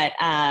 But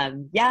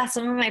yeah,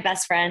 some of my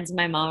best friends and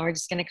my mom are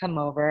just going to come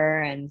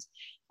over and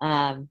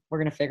we're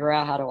going to figure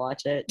out how to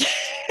watch it.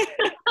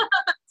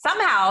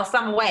 Somehow,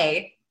 some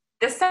way,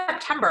 this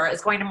September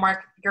is going to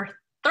mark your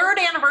 3rd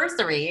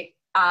anniversary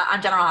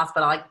on General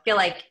Hospital. I feel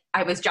like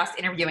I was just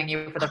interviewing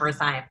you for the first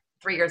time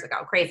 3 years ago.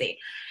 Crazy.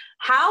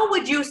 How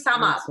would you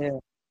sum up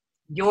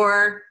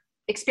your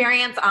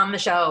experience on the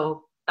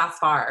show thus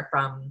far,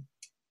 from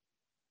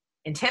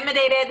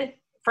intimidated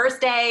first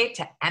day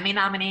to Emmy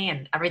nominee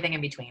and everything in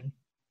between?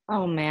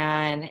 Oh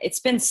man, it's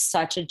been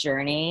such a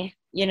journey.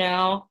 You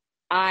know,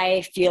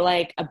 I feel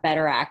like a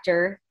better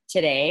actor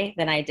today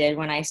than I did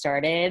when I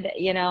started.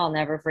 You know, I'll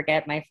never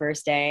forget my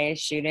first day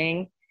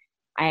shooting.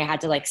 I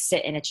had to like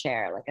sit in a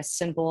chair, like a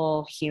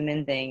simple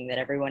human thing that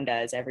everyone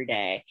does every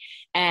day.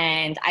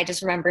 And I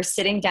just remember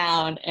sitting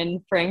down, and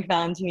Frank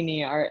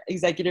Valentini, our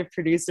executive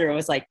producer,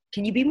 was like,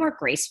 can you be more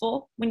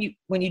graceful when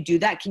you do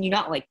that? Can you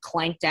not like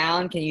clank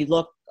down? Can you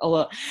look a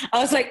little? I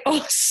was like,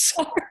 oh,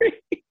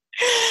 sorry.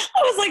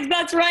 I was like,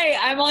 that's right.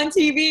 I'm on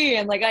TV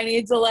and like, I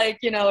need to like,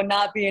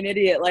 not be an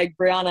idiot like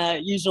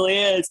Briana usually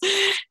is.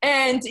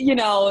 And,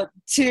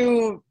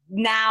 to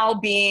now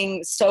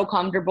being so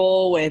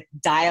comfortable with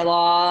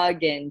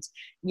dialogue and,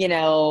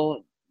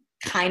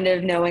 kind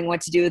of knowing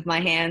what to do with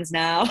my hands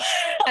now.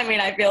 I mean,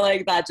 I feel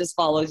like that just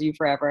follows you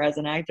forever as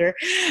an actor.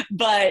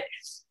 But,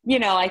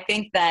 I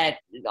think that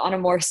on a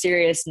more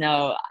serious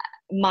note,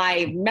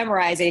 my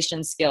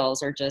memorization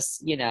skills are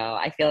just,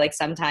 I feel like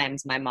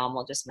sometimes my mom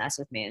will just mess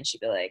with me and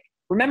she'd be like,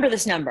 remember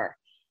this number.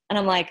 And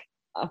I'm like,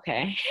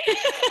 okay.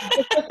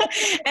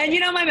 And,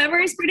 my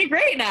memory is pretty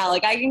great now.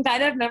 Like I can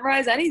kind of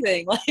memorize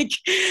anything. Like,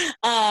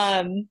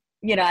 I'm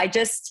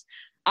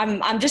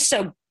just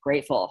so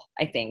grateful,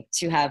 I think,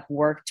 to have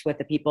worked with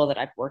the people that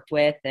I've worked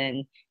with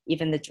and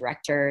even the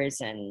directors.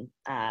 And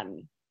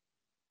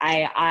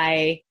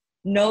I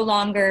no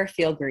longer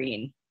feel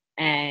green.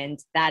 And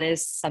that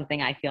is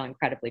something I feel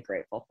incredibly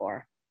grateful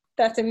for.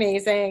 That's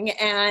amazing.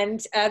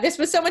 And this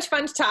was so much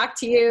fun to talk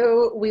to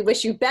you. We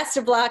wish you best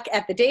of luck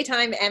at the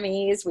Daytime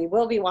Emmys. We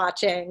will be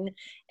watching.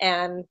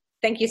 And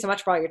thank you so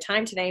much for all your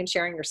time today and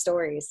sharing your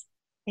stories.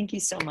 Thank you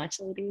so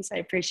much, ladies. I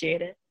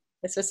appreciate it.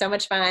 This was so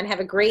much fun. Have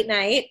a great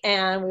night,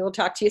 and we will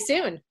talk to you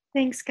soon.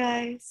 Thanks,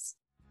 guys.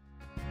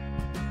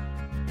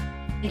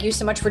 Thank you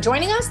so much for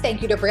joining us.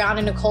 Thank you to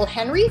Briana Nicole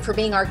Henry for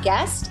being our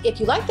guest. If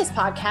you like this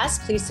podcast,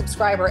 please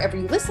subscribe wherever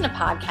you listen to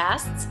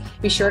podcasts.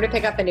 Be sure to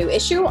pick up a new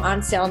issue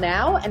on sale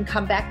now and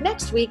come back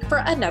next week for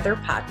another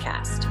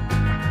podcast.